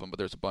several of them, but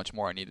there's a bunch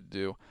more I need to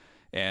do.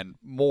 And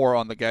more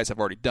on the guys I've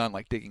already done,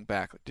 like digging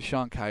back. Like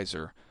Deshaun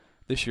Kaiser,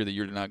 this year the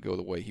year did not go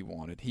the way he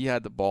wanted. He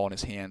had the ball in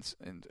his hands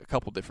in a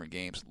couple different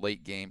games,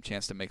 late game,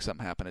 chance to make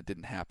something happen. It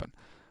didn't happen.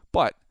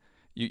 But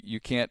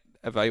you can't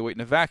evaluate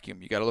in a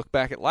vacuum. You got to look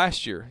back at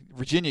last year,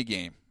 Virginia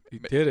game. He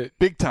did it.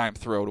 Big time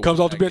throw. Comes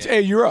off the bench.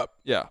 Hey, you're up.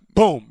 Yeah.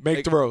 Boom.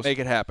 Make throws. Make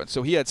it happen.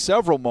 So he had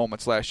several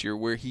moments last year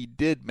where he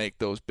did make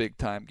those big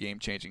time game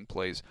changing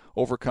plays,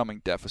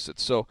 overcoming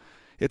deficits. So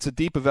it's a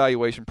deep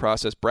evaluation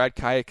process. Brad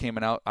Kaya came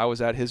out. I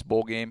was at his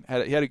bowl game.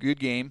 He had a good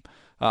game.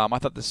 I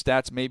thought the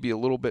stats may be a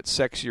little bit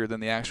sexier than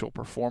the actual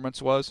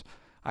performance was.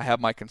 I have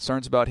my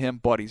concerns about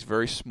him, but he's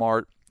very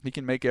smart. He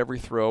can make every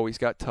throw. He's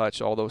got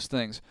touch, all those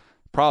things.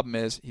 Problem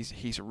is,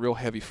 he's a real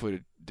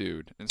heavy-footed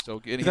dude, and so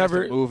getting him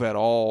to move at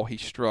all, he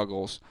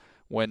struggles.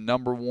 When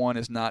number one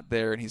is not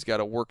there and he's got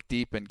to work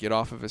deep and get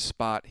off of his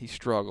spot, he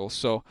struggles.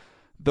 So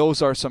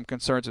those are some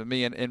concerns with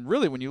me. And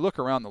really, when you look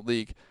around the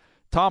league,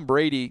 Tom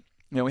Brady,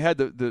 we had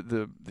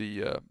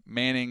the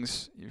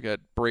Mannings, you've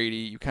got Brady,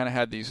 you kind of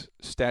had these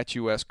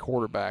statuesque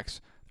quarterbacks.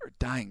 They're a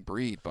dying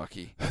breed,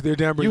 Bucky. They're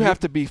dying breed. You have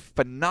to be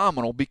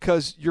phenomenal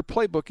because your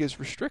playbook is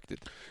restricted.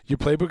 Your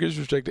playbook is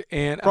restricted,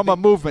 and from a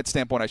movement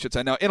standpoint, I should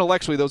say. Now,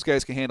 intellectually, those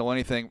guys can handle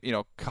anything,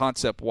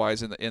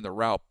 concept-wise in the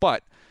route,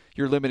 but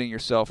you're limiting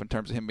yourself in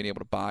terms of him being able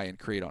to buy and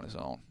create on his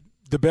own.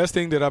 The best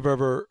thing that I've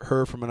ever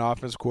heard from an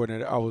offensive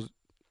coordinator, I was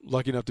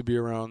lucky enough to be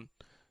around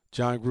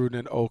John Gruden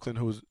in Oakland,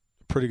 who's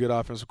a pretty good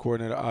offensive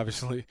coordinator,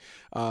 obviously.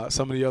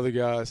 Some of the other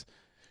guys.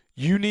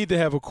 You need to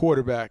have a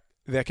quarterback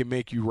that can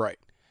make you right.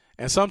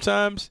 And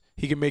sometimes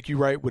he can make you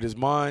right with his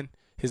mind,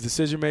 his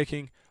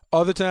decision-making.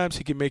 Other times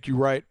he can make you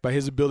right by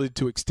his ability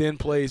to extend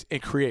plays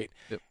and create.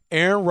 Yep.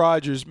 Aaron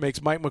Rodgers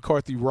makes Mike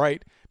McCarthy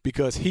right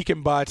because he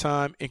can buy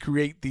time and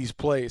create these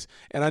plays.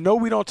 And I know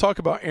we don't talk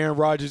about Aaron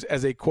Rodgers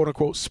as a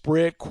quote-unquote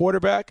spread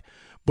quarterback,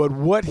 but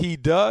what he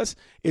does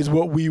is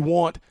what we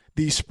want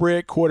these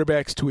spread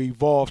quarterbacks to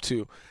evolve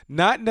to.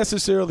 Not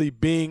necessarily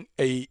being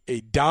a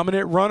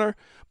dominant runner,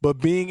 but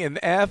being an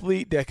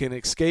athlete that can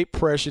escape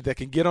pressure, that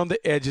can get on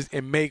the edges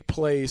and make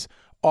plays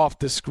off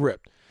the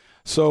script.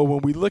 So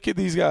when we look at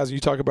these guys, you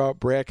talk about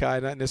Brad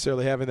Kai not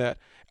necessarily having that,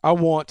 I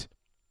want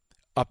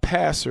a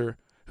passer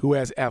who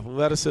has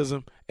athleticism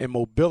and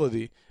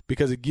mobility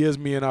because it gives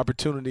me an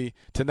opportunity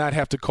to not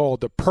have to call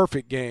the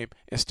perfect game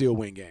and still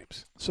win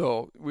games.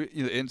 So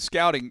in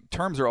scouting,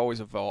 terms are always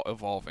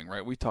evolving,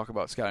 right? We talk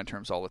about scouting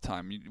terms all the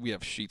time. We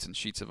have sheets and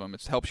sheets of them.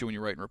 It helps you when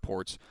you're writing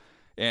reports.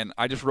 And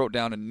I just wrote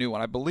down a new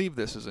one. I believe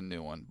this is a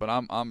new one, but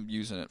I'm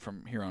using it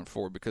from here on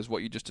forward because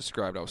what you just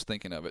described, I was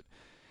thinking of it.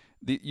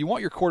 You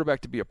want your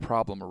quarterback to be a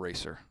problem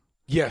eraser.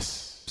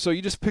 Yes. So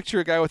you just picture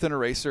a guy with an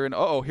eraser, and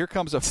here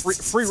comes a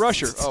free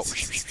rusher. Oh,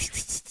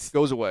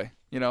 goes away.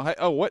 Hey,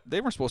 what?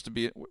 They weren't supposed to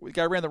be. The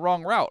guy ran the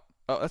wrong route.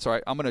 Oh, that's all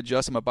right. I'm going to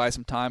adjust. I'm going to buy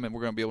some time, and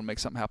we're going to be able to make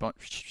something happen.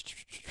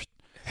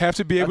 Have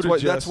to be able to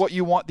adjust. That's what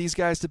you want these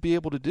guys to be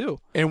able to do.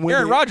 And when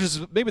Aaron Rodgers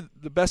is maybe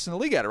the best in the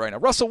league at it right now.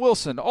 Russell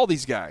Wilson, all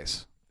these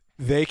guys.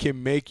 They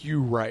can make you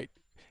right.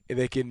 And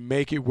they can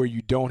make it where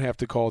you don't have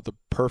to call it the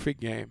perfect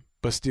game,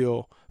 but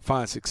still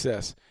find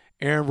success.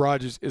 Aaron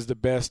Rodgers is the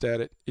best at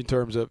it in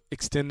terms of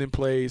extending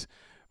plays,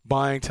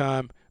 buying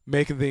time,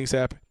 making things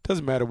happen.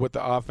 Doesn't matter what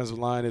the offensive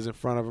line is in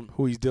front of him,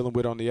 who he's dealing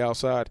with on the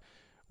outside.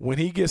 When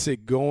he gets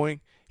it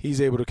going,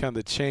 he's able to kind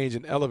of change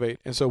and elevate.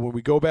 And so when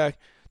we go back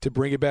to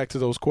bring it back to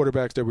those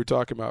quarterbacks that we're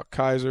talking about,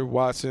 Kaiser,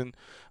 Watson,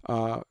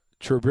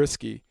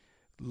 Trubisky,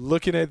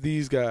 looking at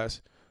these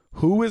guys,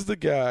 who is the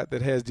guy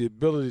that has the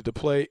ability to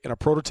play in a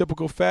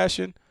prototypical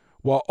fashion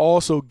while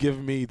also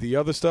giving me the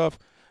other stuff?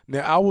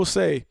 Now, I will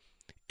say,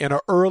 in an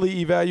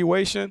early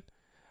evaluation,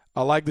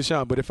 I like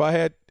Deshaun. But if I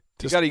had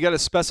to – you got to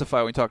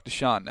specify when you talk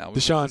Deshaun now.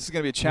 Deshaun, this is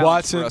going to be a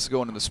challenge for us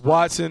going into the spring.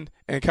 Watson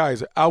and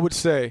Kaiser. I would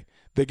say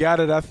the guy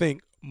that I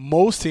think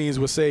most teams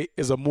would say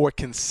is a more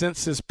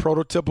consensus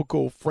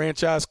prototypical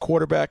franchise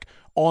quarterback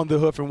on the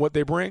hoof and what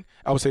they bring,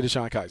 I would say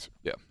Deshaun Kaiser.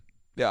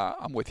 Yeah,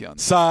 I'm with you on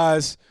that.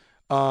 Size,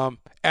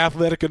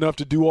 athletic enough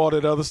to do all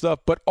that other stuff,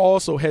 but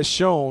also has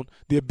shown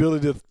the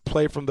ability to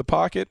play from the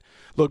pocket.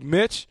 Look,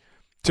 Mitch,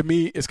 to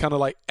me, is kind of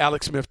like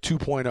Alex Smith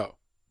 2.0.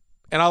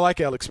 And I like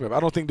Alex Smith. I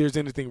don't think there's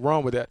anything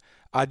wrong with that.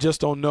 I just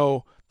don't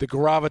know the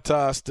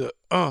gravitas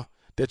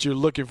that you're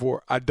looking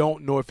for. I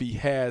don't know if he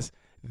has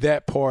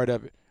that part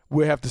of it.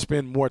 We'll have to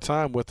spend more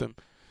time with him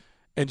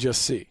and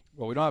just see.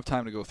 Well, we don't have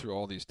time to go through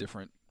all these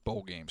different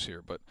bowl games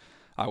here, but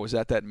I was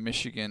at that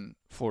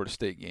Michigan-Florida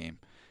State game.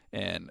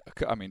 And,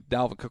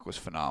 Dalvin Cook was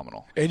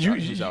phenomenal. And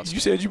you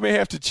said you may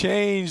have to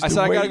change. I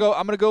said, I'm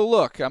going to go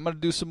look. I'm going to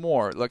do some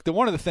more. Like,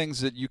 one of the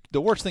things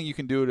the worst thing you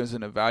can do as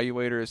an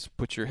evaluator is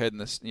put your head in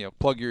this,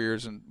 plug your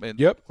ears and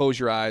close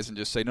your eyes and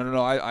just say,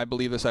 no, I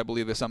believe this, I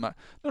believe this. I'm not.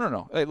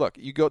 No. Hey, look,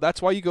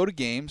 that's why you go to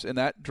games, and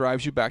that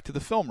drives you back to the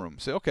film room.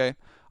 Say, okay,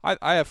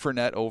 I have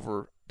Fournette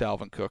over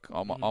Dalvin Cook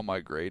on my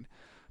grade.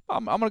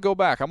 I'm going to go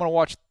back. I'm going to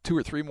watch 2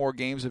 or 3 more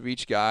games of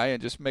each guy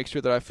and just make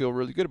sure that I feel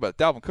really good about it.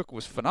 Dalvin Cook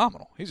was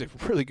phenomenal. He's a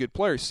really good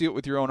player. You see it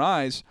with your own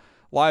eyes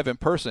live in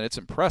person. It's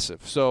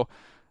impressive. So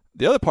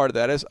the other part of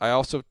that is I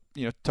also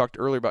talked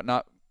earlier about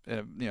not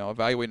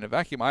evaluating a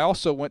vacuum. I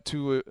also went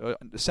to a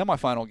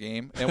semifinal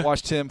game and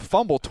watched him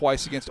fumble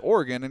twice against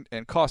Oregon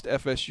and cost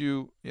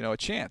FSU a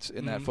chance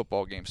in that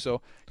football game.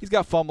 So he's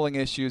got fumbling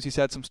issues. He's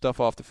had some stuff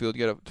off the field.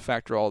 You got to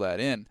factor all that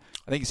in.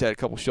 I think he's had a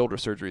couple shoulder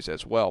surgeries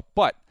as well.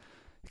 But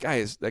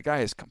that guy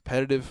is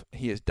competitive.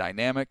 He is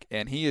dynamic,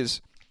 and he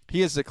is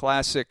the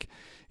classic,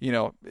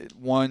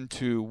 1,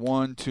 2,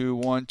 1, 2,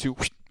 1, 2.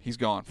 He's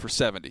gone for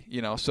 70.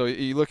 So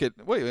you look at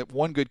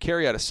one good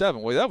carry out of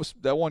 7.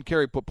 That one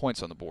carry put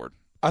points on the board.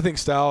 I think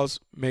styles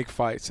make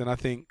fights, and I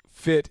think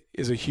fit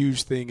is a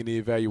huge thing in the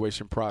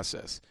evaluation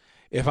process.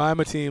 If I'm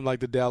a team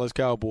like the Dallas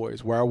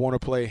Cowboys where I want to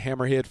play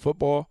hammerhead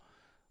football,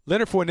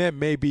 Leonard Fournette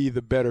may be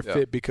the better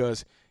fit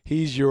because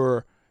he's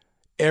your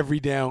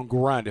every down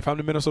grind. If I'm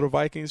the Minnesota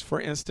Vikings,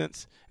 for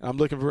instance, and I'm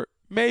looking for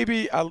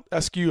maybe I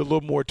skew a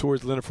little more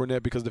towards Leonard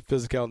Fournette because of the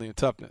physicality and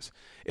toughness.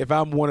 If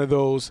I'm one of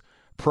those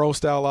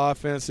pro-style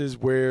offenses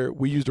where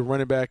we use the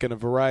running back in a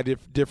variety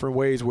of different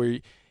ways where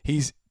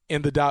he's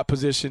in the dot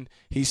position,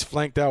 he's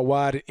flanked out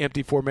wide in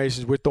empty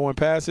formations, we're throwing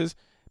passes,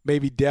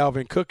 maybe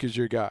Dalvin Cook is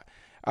your guy.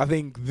 I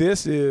think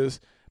this is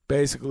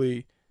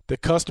basically the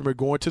customer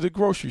going to the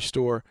grocery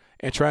store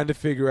and trying to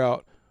figure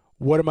out,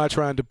 what am I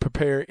trying to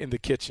prepare in the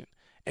kitchen?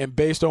 And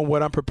based on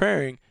what I'm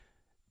preparing,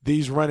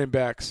 these running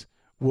backs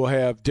will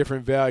have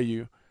different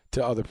value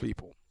to other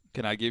people.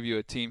 Can I give you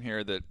a team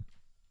here that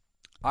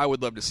I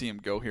would love to see him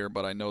go here,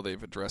 but I know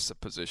they've addressed the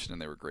position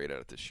and they were great at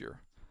it this year.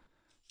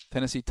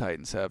 Tennessee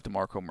Titans have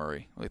DeMarco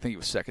Murray. I think he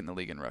was second in the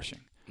league in rushing.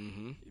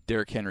 Mm-hmm.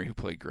 Derrick Henry, who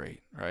played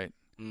great, right?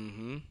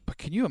 Mm-hmm. But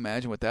can you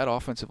imagine with that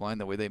offensive line,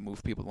 the way they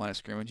move people to the line of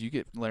scrimmage? You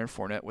get Leonard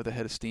Fournette with a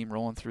head of steam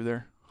rolling through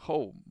there.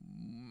 Oh,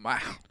 wow.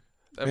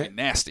 That'd be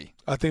nasty.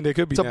 I think they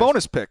could be It's a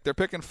bonus pick. They're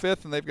picking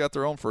 5th, and they've got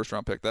their own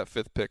first-round pick. That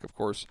 5th pick, of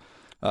course,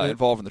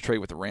 involved in the trade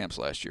with the Rams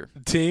last year.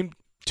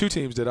 Two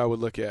teams that I would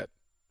look at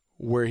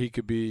where he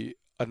could be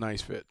a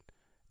nice fit.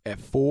 At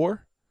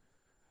 4,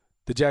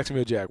 the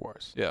Jacksonville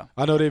Jaguars. Yeah.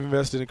 I know they've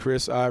invested in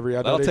Chris Ivory.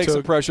 That'll take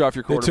some pressure off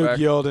your quarterback.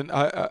 They took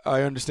Yeldon.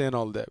 I understand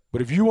all of that.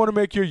 But if you want to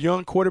make your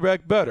young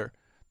quarterback better,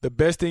 the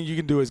best thing you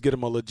can do is get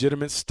him a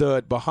legitimate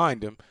stud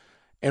behind him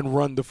and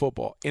run the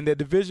football. In that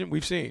division,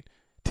 we've seen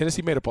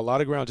Tennessee made up a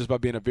lot of ground just by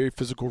being a very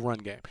physical run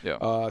game.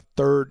 Yeah.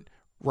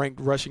 3rd-ranked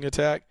rushing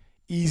attack,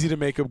 easy to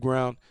make up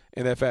ground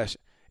in that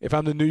fashion. If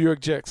I'm the New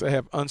York Jets, I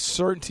have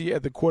uncertainty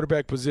at the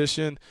quarterback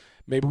position.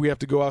 Maybe we have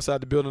to go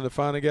outside the building to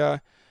find a guy.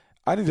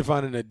 I need to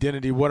find an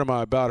identity. What am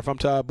I about? If I'm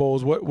Todd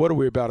Bowles, what are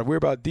we about? If we're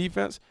about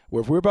defense,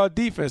 well, if we're about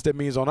defense, that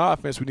means on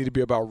offense we need to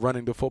be about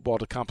running the football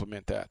to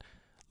complement that.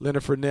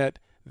 Leonard Fournette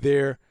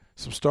there,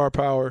 some star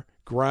power,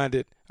 grind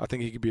it. I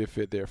think he could be a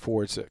fit there,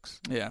 4 and 6.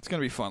 Yeah, it's going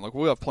to be fun. Look,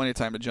 we'll have plenty of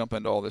time to jump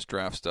into all this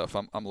draft stuff.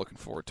 I'm looking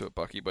forward to it,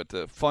 Bucky.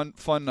 But fun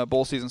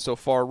bowl season so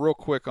far. Real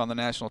quick on the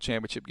national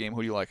championship game,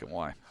 who do you like and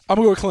why? I'm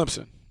going to go with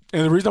Clemson.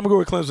 And the reason I'm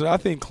going to go with Clemson, I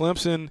think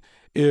Clemson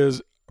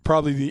is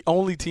probably the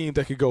only team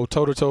that could go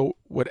toe-to-toe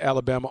with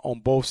Alabama on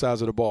both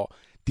sides of the ball.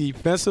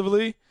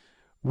 Defensively,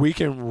 we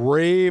can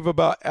rave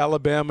about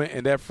Alabama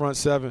and that front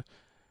 7.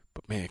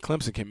 But, man,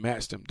 Clemson can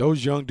match them.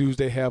 Those young dudes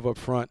they have up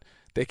front,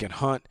 they can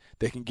hunt.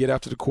 They can get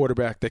after the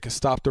quarterback. They can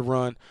stop the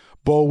run.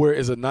 Boulware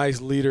is a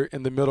nice leader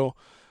in the middle.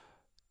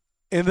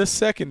 In the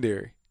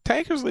secondary,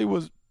 Tankersley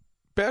was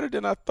better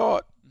than I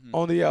thought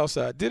on the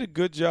outside. Did a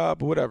good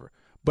job, whatever.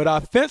 But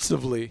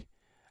offensively,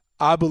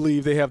 I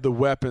believe they have the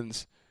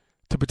weapons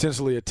to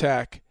potentially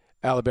attack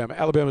Alabama.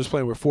 Alabama's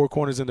playing with 4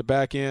 corners in the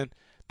back end.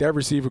 That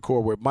receiver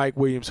core with Mike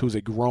Williams, who's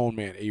a grown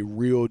man, a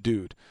real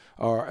dude.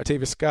 Or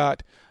Atavius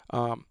Scott,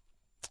 some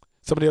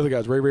of the other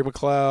guys, Ray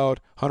McLeod,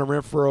 Hunter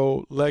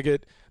Renfrow,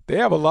 Leggett. They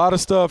have a lot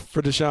of stuff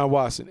for Deshaun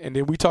Watson. And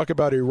then we talk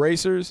about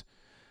erasers.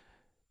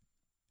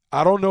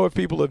 I don't know if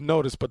people have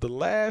noticed, but the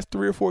last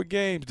 3 or 4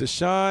 games,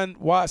 Deshaun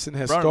Watson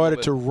has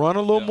started to run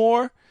a little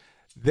more.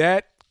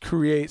 That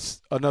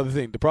creates another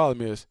thing. The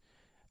problem is,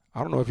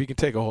 I don't know if he can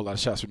take a whole lot of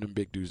shots from them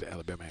big dudes that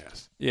Alabama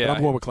has. Yeah, but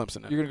I'm going with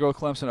Clemson now. You're going to go with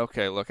Clemson?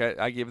 Okay, look,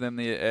 I give them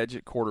the edge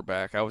at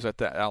quarterback. I was at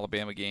that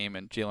Alabama game,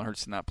 and Jalen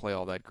Hurts did not play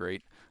all that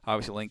great.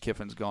 Obviously, Lane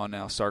Kiffin's gone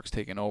now. Sark's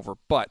taken over.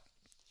 But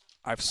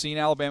I've seen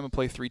Alabama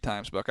play 3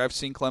 times, Buck. I've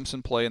seen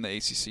Clemson play in the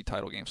ACC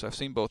title game, so I've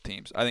seen both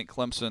teams. I think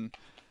Clemson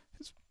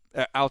is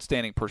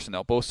outstanding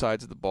personnel, both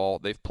sides of the ball.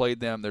 They've played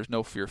them. There's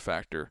no fear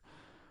factor.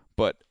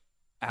 But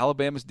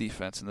Alabama's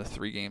defense in the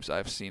 3 games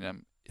I've seen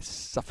them is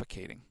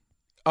suffocating.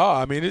 Oh,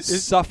 I mean,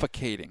 it's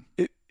suffocating.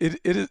 It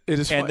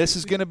is. And this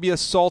is going to be a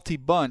salty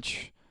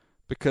bunch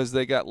because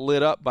they got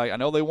lit up by. I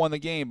know they won the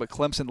game, but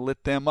Clemson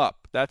lit them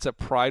up. That's a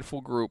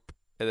prideful group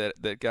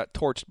that got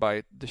torched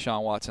by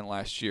Deshaun Watson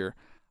last year.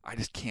 I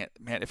just can't,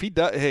 man. If he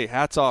does, hey,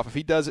 hats off. If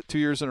he does it 2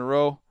 years in a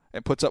row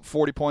and puts up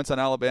 40 points on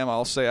Alabama,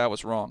 I'll say I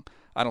was wrong.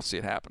 I don't see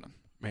it happening.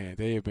 Man,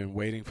 they have been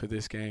waiting for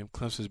this game.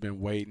 Clemson's been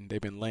waiting. They've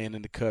been laying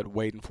in the cut,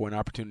 waiting for an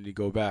opportunity to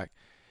go back.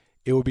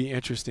 It will be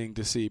interesting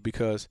to see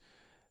because,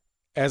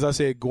 as I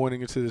said, going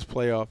into this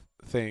playoff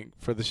thing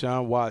for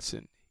Deshaun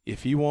Watson,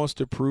 if he wants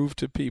to prove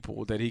to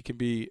people that he can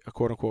be a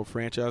quote-unquote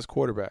franchise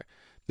quarterback,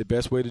 the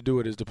best way to do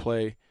it is to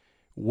play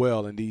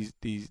well in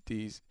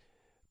these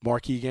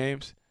marquee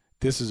games.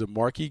 This is a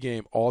marquee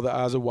game. All the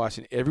eyes are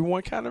watching.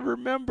 Everyone kind of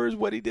remembers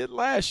what he did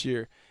last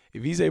year.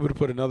 If he's able to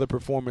put another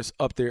performance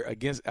up there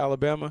against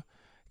Alabama,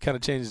 kind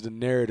of changes the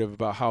narrative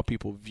about how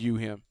people view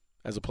him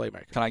as a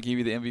playmaker. Can I give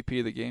you the MVP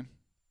of the game?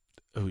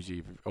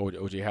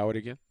 O.J. Howard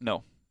again?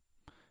 No.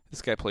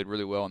 This guy played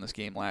really well in this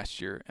game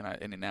last year,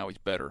 and now he's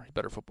better. He's a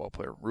better football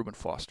player. Reuben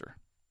Foster.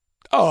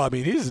 Oh, I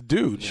mean, he's a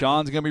dude.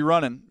 Sean's going to be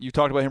running. You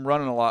talked about him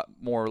running a lot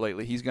more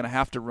lately. He's going to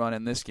have to run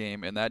in this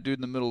game, and that dude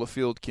in the middle of the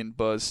field can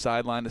buzz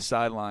sideline to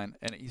sideline,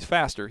 and he's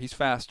faster. He's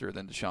faster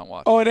than Deshaun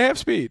Watson. Oh, and they have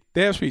speed.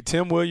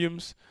 Tim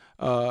Williams,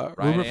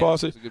 Reuben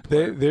Foster.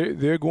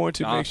 They're going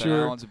to make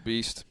sure Allen's a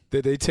beast.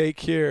 That they take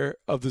care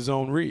of the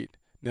zone read.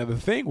 Now, the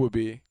thing would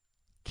be,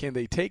 can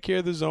they take care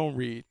of the zone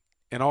read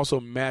and also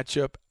match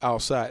up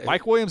outside?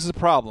 Mike Williams is a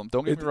problem.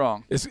 Don't get me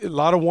wrong. It's a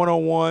lot of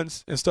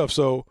one-on-ones and stuff.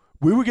 So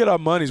we would get our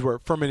money's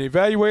worth. From an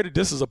evaluator,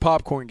 this is a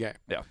popcorn game.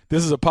 Yeah.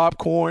 This is a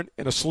popcorn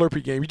and a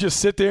Slurpee game. You just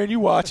sit there and you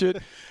watch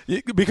it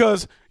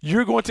because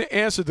you're going to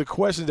answer the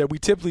questions that we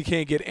typically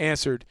can't get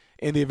answered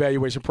in the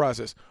evaluation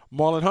process.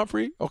 Marlon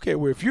Humphrey, okay,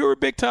 well, if you're a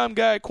big-time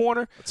guy at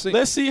corner,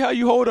 let's see how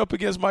you hold up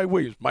against Mike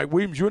Williams. Mike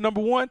Williams, you're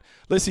number one.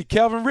 Let's see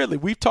Calvin Ridley.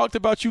 We've talked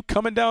about you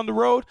coming down the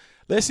road.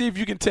 Let's see if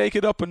you can take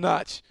it up a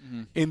notch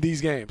in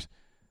these games.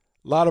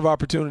 A lot of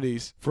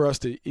opportunities for us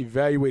to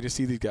evaluate and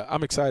see these guys.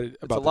 I'm excited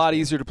about it. It's a lot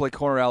easier to play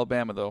corner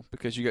Alabama, though,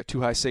 because you got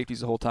two high safeties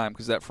the whole time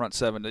because that front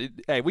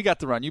seven. Hey, we got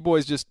the run. You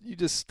boys just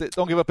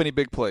don't give up any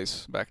big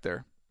plays back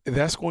there.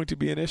 That's going to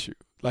be an issue.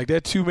 Like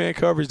that two-man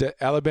coverage that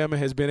Alabama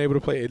has been able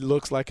to play, it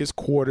looks like it's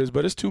quarters,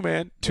 but it's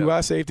two-man, two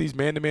high safeties,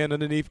 man-to-man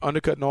underneath,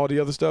 undercutting all the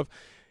other stuff.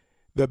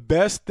 The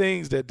best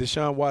things that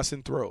Deshaun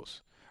Watson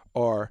throws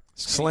are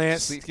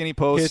slants, skinny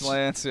posts,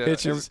 slants,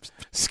 hitches,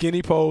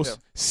 skinny posts,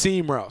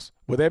 seam routes.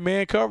 Well, that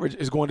man coverage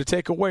is going to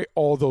take away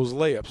all those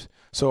layups.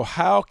 So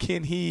how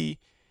can he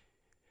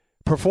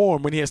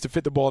perform when he has to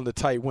fit the ball in the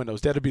tight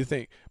windows? That'll be the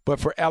thing. But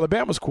for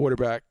Alabama's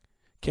quarterback,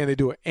 can they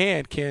do it?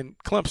 And can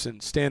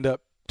Clemson stand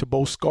up to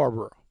Bo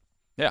Scarborough?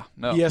 Yeah,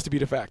 no. He has to be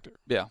the factor.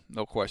 Yeah,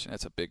 no question.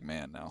 That's a big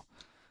man now.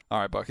 All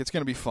right, Buck, it's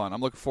going to be fun. I'm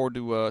looking forward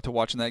to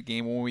watching that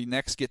game when we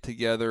next get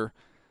together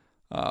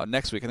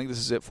next week. I think this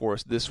is it for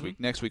us this week.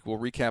 Next week we'll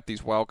recap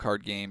these wild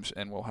card games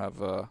and we'll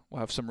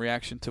have some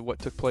reaction to what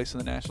took place in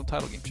the national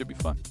title game. Should be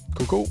fun.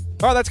 Cool.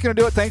 All right, that's going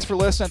to do it. Thanks for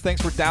listening.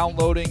 Thanks for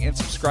downloading and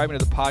subscribing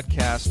to the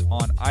podcast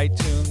on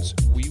iTunes.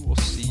 We will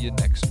see you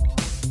next week.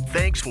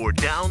 Thanks for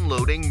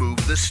downloading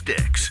Move the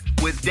Sticks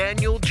with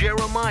Daniel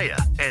Jeremiah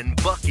and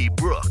Bucky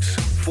Brooks.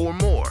 For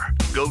more,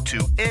 go to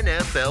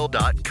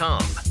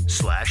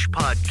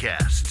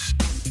nfl.com/podcasts.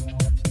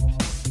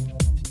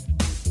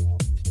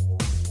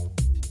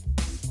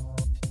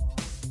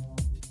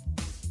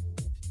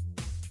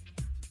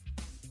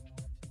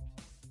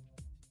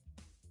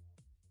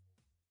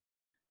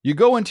 You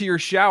go into your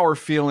shower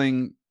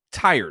feeling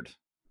tired,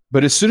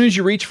 but as soon as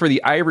you reach for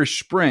the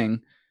Irish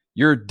Spring,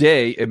 your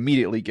day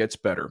immediately gets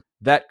better.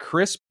 That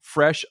crisp,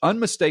 fresh,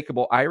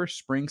 unmistakable Irish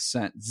Spring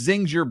scent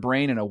zings your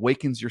brain and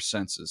awakens your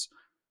senses.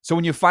 So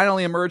when you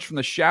finally emerge from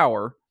the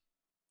shower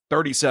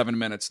 37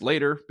 minutes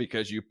later,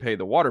 because you pay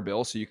the water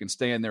bill so you can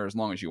stay in there as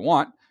long as you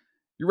want,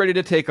 you're ready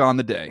to take on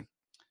the day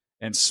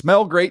and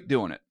smell great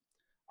doing it.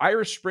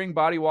 Irish Spring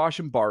Body Wash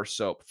and Bar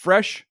Soap.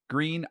 Fresh,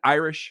 green,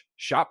 Irish.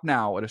 Shop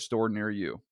now at a store near you.